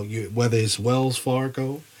 whether it's Wells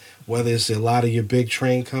Fargo, whether it's a lot of your big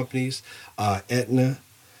train companies, Aetna,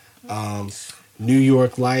 New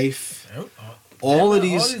York Life. All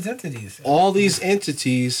these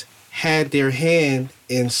entities had their hand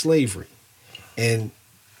in slavery. And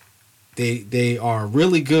they are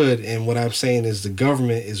really good, and what I'm saying is the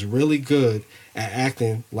government is really good at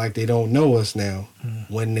acting like they don't know us now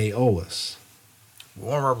when they owe us.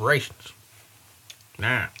 Warm reparations.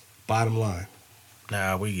 Nah. Bottom line.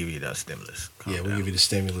 Nah, we give you that stimulus. We give you the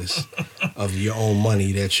stimulus of your own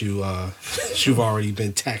money that you've already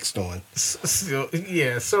been taxed on. So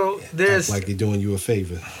there's like they're doing you a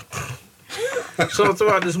favor. So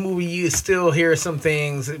throughout this movie, you still hear some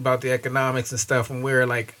things about the economics and stuff, and where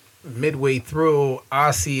like midway through,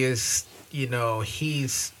 Ossie is,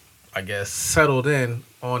 he's, I guess, settled in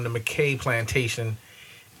on the McKay plantation.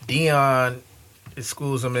 Dion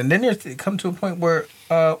schools him, and then they come to a point where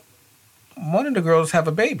one of the girls have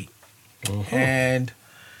a baby, and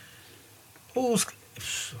who's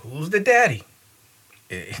the daddy?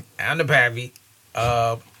 I'm the pappy.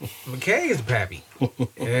 McKay is the pappy,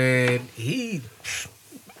 and he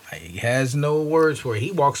has no words for it.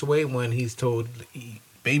 He walks away when he's told,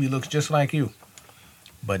 "Baby looks just like you,"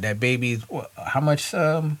 but that baby, how much?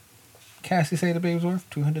 Cassie say the baby's worth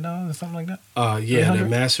 $200 or something like that. Yeah, the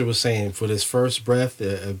master was saying for this first breath,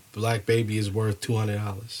 a black baby is worth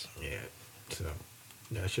 $200. Yeah, so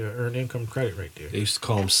that's your earned income credit right there. They used to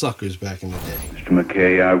call them suckers back in the day. Mr.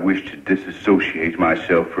 McKay, I wish to disassociate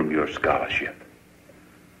myself from your scholarship.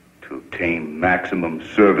 To obtain maximum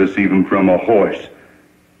service even from a horse,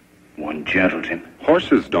 one gentleton.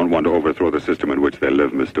 Horses don't want to overthrow the system in which they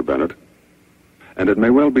live, Mr. Bennett. And it may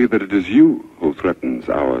well be that it is you who threatens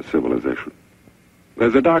our civilization.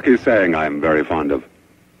 There's a darky saying I'm very fond of.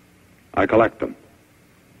 I collect them.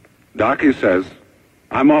 Darky says,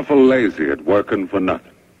 I'm awful lazy at working for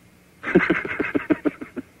nothing.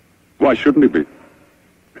 Why shouldn't he be?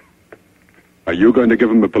 Are you going to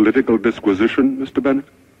give him a political disquisition, Mr. Bennett?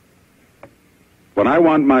 When I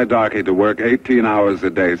want my darky to work 18 hours a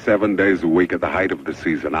day, 7 days a week at the height of the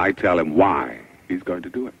season, I tell him why he's going to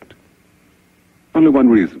do it. Only one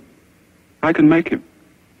reason. I can make him.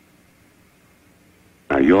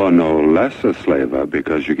 Now, you're no less a slaver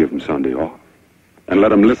because you give him Sunday off. And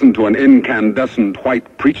let him listen to an incandescent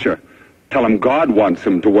white preacher tell him God wants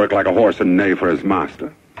him to work like a horse and neigh for his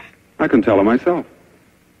master. I can tell him myself.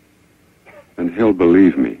 And he'll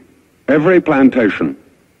believe me. Every plantation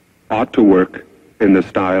ought to work in the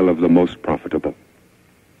style of the most profitable.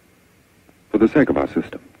 For the sake of our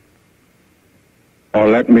system. Or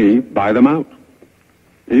let me buy them out.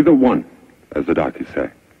 Either one, as the darkies say.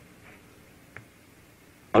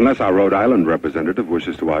 Unless our Rhode Island representative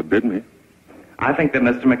wishes to outbid me. I think that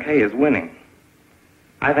Mr. McKay is winning.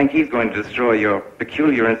 I think he's going to destroy your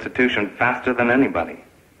peculiar institution faster than anybody.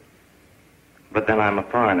 But then I'm a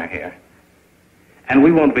foreigner here. And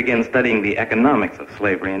we won't begin studying the economics of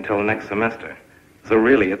slavery until next semester. So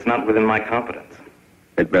really, it's not within my competence.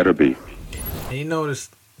 It better be. And you notice,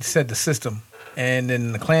 he said the system, and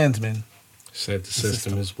then the Klansmen said the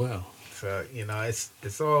system as well. So,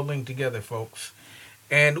 it's all linked together, folks.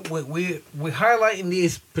 And we're highlighting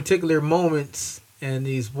these particular moments and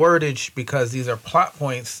these wordage because these are plot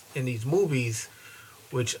points in these movies,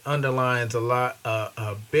 which underlines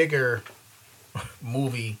a bigger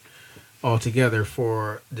movie altogether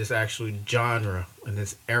for this actual genre and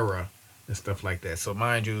this era and stuff like that. So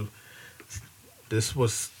mind you, this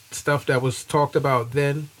was stuff that was talked about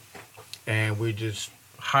then, and we're just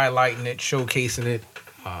highlighting it, showcasing it,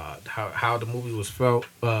 how the movie was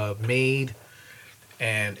made,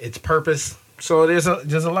 and its purpose. So there's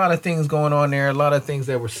a lot of things going on there, a lot of things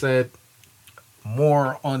that were said,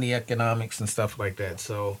 more on the economics and stuff like that.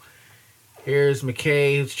 So here's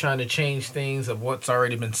McKay who's trying to change things of what's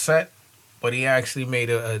already been set, but he actually made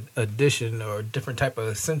a addition or a different type of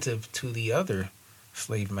incentive to the other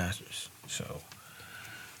slave masters. So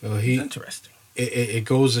it's interesting. It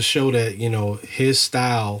goes to show that, his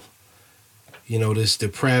style, this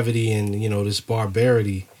depravity and, this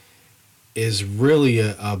barbarity is really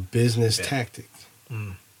a business tactic.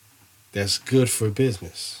 That's good for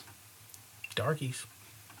business. Darkies.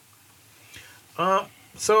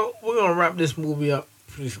 So we're going to wrap this movie up.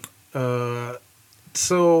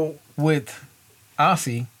 So with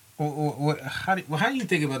Ossie, how do you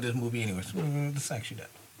think about this movie anyways? Let's ask you that.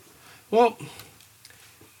 Well,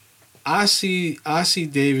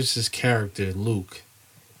 Ossie Davis's character, Luke,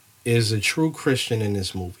 is a true Christian in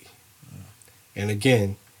this movie. And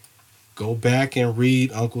again, go back and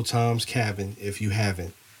read Uncle Tom's Cabin if you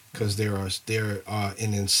haven't, because there are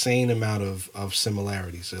an insane amount of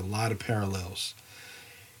similarities, a lot of parallels.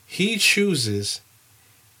 He chooses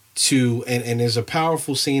to, and there's a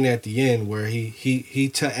powerful scene at the end where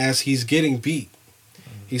as he's getting beat,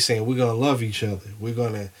 he's saying, we're gonna love each other, we're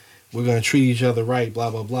gonna treat each other right, blah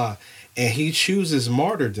blah blah, and he chooses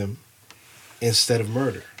martyrdom instead of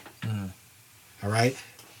murder. All right?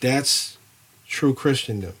 That's true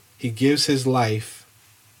Christendom. He gives his life.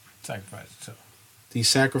 Sacrifice himself. He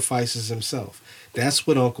sacrifices himself. That's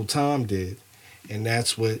what Uncle Tom did, and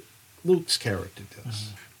that's what Luke's character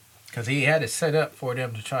does. Because he had it set up for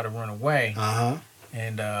them to try to run away. Uh-huh.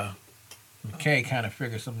 And McKay kind of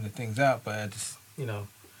figured some of the things out, but it's, you know.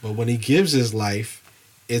 But when he gives his life,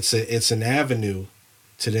 it's an avenue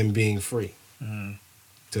to them being free.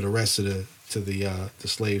 To the rest of the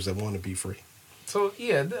slaves that want to be free. So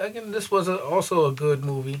yeah, again, this was also a good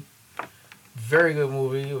movie, very good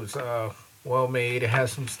movie. It was well made. It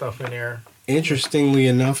has some stuff in there. Interestingly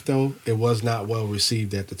enough, though, it was not well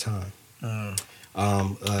received at the time. Well,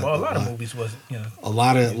 a lot of movies wasn't. You know, a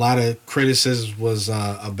lot of criticism was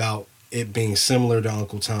about it being similar to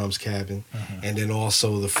Uncle Tom's Cabin, and then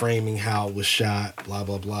also the framing, how it was shot, blah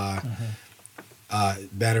blah blah.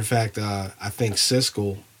 Matter of fact, I think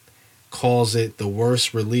Siskel calls it the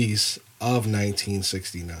worst release of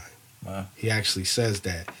 1969. Wow. He actually says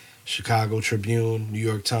that. Chicago Tribune, New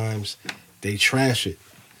York Times, they trash it,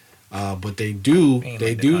 but they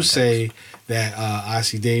do say that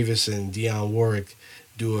Ossie Davis and Dionne Warwick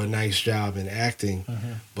do a nice job in acting,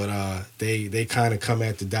 but they kind of come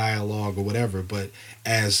at the dialogue or whatever. But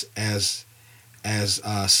as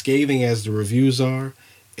scathing as the reviews are,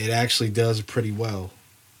 it actually does pretty well,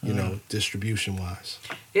 you know, distribution wise.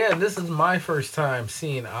 Yeah, this is my first time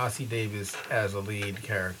seeing Ossie Davis as a lead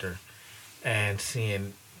character, and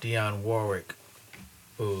seeing Dionne Warwick,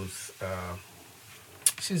 who's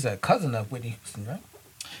she's a cousin of Whitney Houston, right?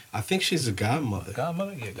 I think she's a godmother.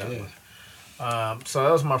 Godmother, yeah, godmother. Yeah. So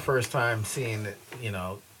that was my first time seeing, you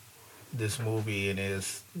know, this movie, and I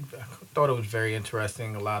thought it was very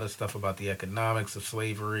interesting. A lot of stuff about the economics of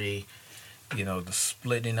slavery, you know, the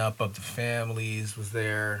splitting up of the families was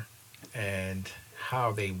there, and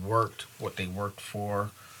how they worked, what they worked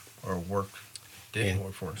for, or didn't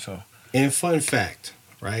work for. So, and fun fact,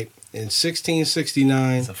 right? In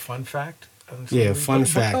 1669, it's a fun fact. Yeah, fun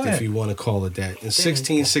fact, if you want to call it that. In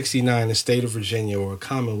 1669, the state of Virginia, or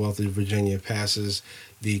Commonwealth of Virginia, passes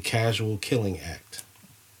the Casual Killing Act.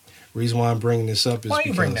 Reason why I'm bringing this up is why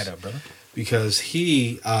you bring that up, brother? Because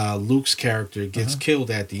Luke's character, gets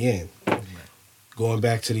killed at the end. Going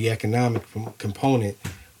back to the economic component,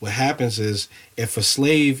 what happens is if a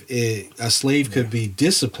slave could be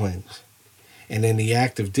disciplined, and in the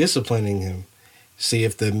act of disciplining him, see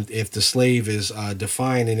if the slave is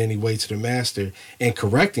defiant in any way to the master, and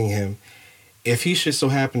correcting him, if he should so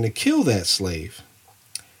happen to kill that slave,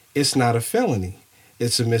 it's not a felony,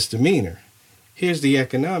 it's a misdemeanor. Here's the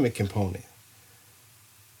economic component.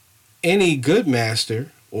 Any good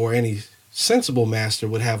master or any sensible master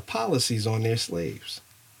would have policies on their slaves.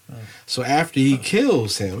 So after he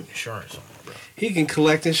kills him, insurance on it, bro. He can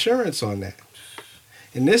collect insurance on that.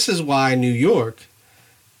 And this is why New York,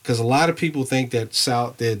 because a lot of people think that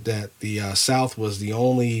the South was the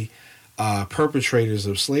only perpetrators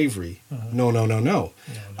of slavery. No. In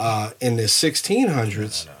the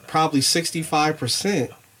 1600s, probably 65%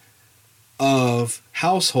 of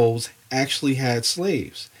households actually had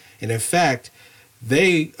slaves. And in fact,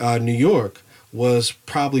 New York was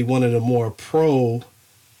probably one of the more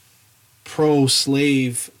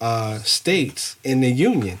pro-slave states in the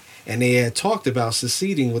Union. And they had talked about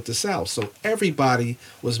seceding with the South. So everybody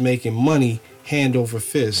was making money hand over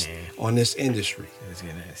fist on this industry.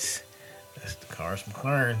 That's the Horace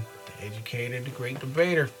McLaren, the educated, the great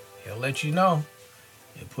debater. He'll let you know.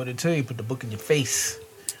 He'll put it to you, put the book in your face,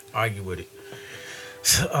 argue with it.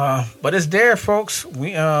 So, but it's there, folks.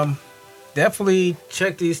 We definitely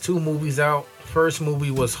check these two movies out. First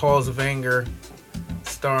movie was Halls of Anger,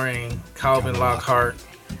 starring Calvin Lockhart.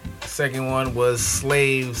 Second one was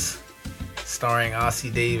Slaves, starring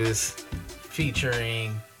Ossie Davis,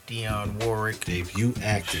 featuring Dionne Warwick. Debut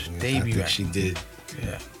acting. I think she did.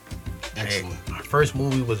 Yeah. Excellent. Hey, our first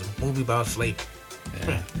movie was a movie about slavery.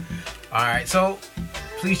 Yeah. All right, so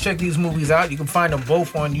please check these movies out. You can find them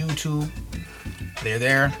both on YouTube. They're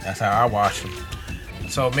there. That's how I watch them.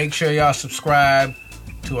 So make sure y'all subscribe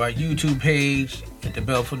to our YouTube page. Hit the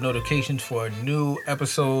bell for notifications for new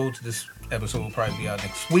episodes. This episode will probably be out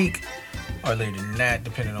next week or later than that,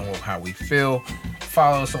 depending on how we feel.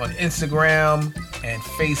 Follow us on Instagram and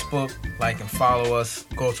Facebook. Like and follow us.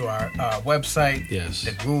 Go to our website,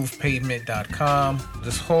 thegroovepavement.com.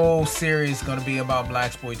 This whole series is going to be about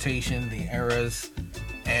blaxploitation, the eras,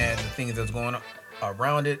 and the things that's going on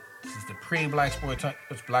around it. This is the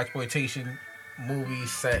pre-blaxploitation movie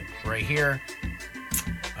set right here.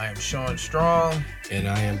 I am Sean Strong. And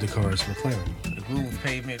I am DeCaris McLaren. The Groove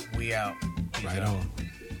Pavement, we out. Right on.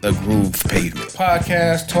 The Groove Pavement.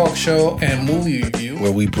 Podcast, talk show, and movie review.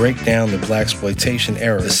 Where we break down the blaxploitation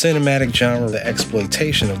era, the cinematic genre, the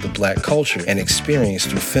exploitation of the black culture, and experience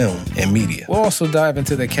through film and media. We'll also dive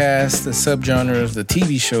into the cast, the subgenres, the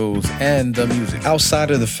TV shows, and the music. Outside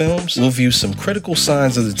of the films, we'll view some critical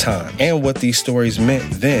signs of the time and what these stories meant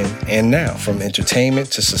then and now, from entertainment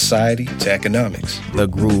to society to economics. The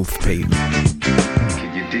Groove Pavement.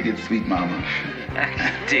 Can you dig it, sweet mama? I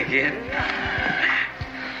can dig it.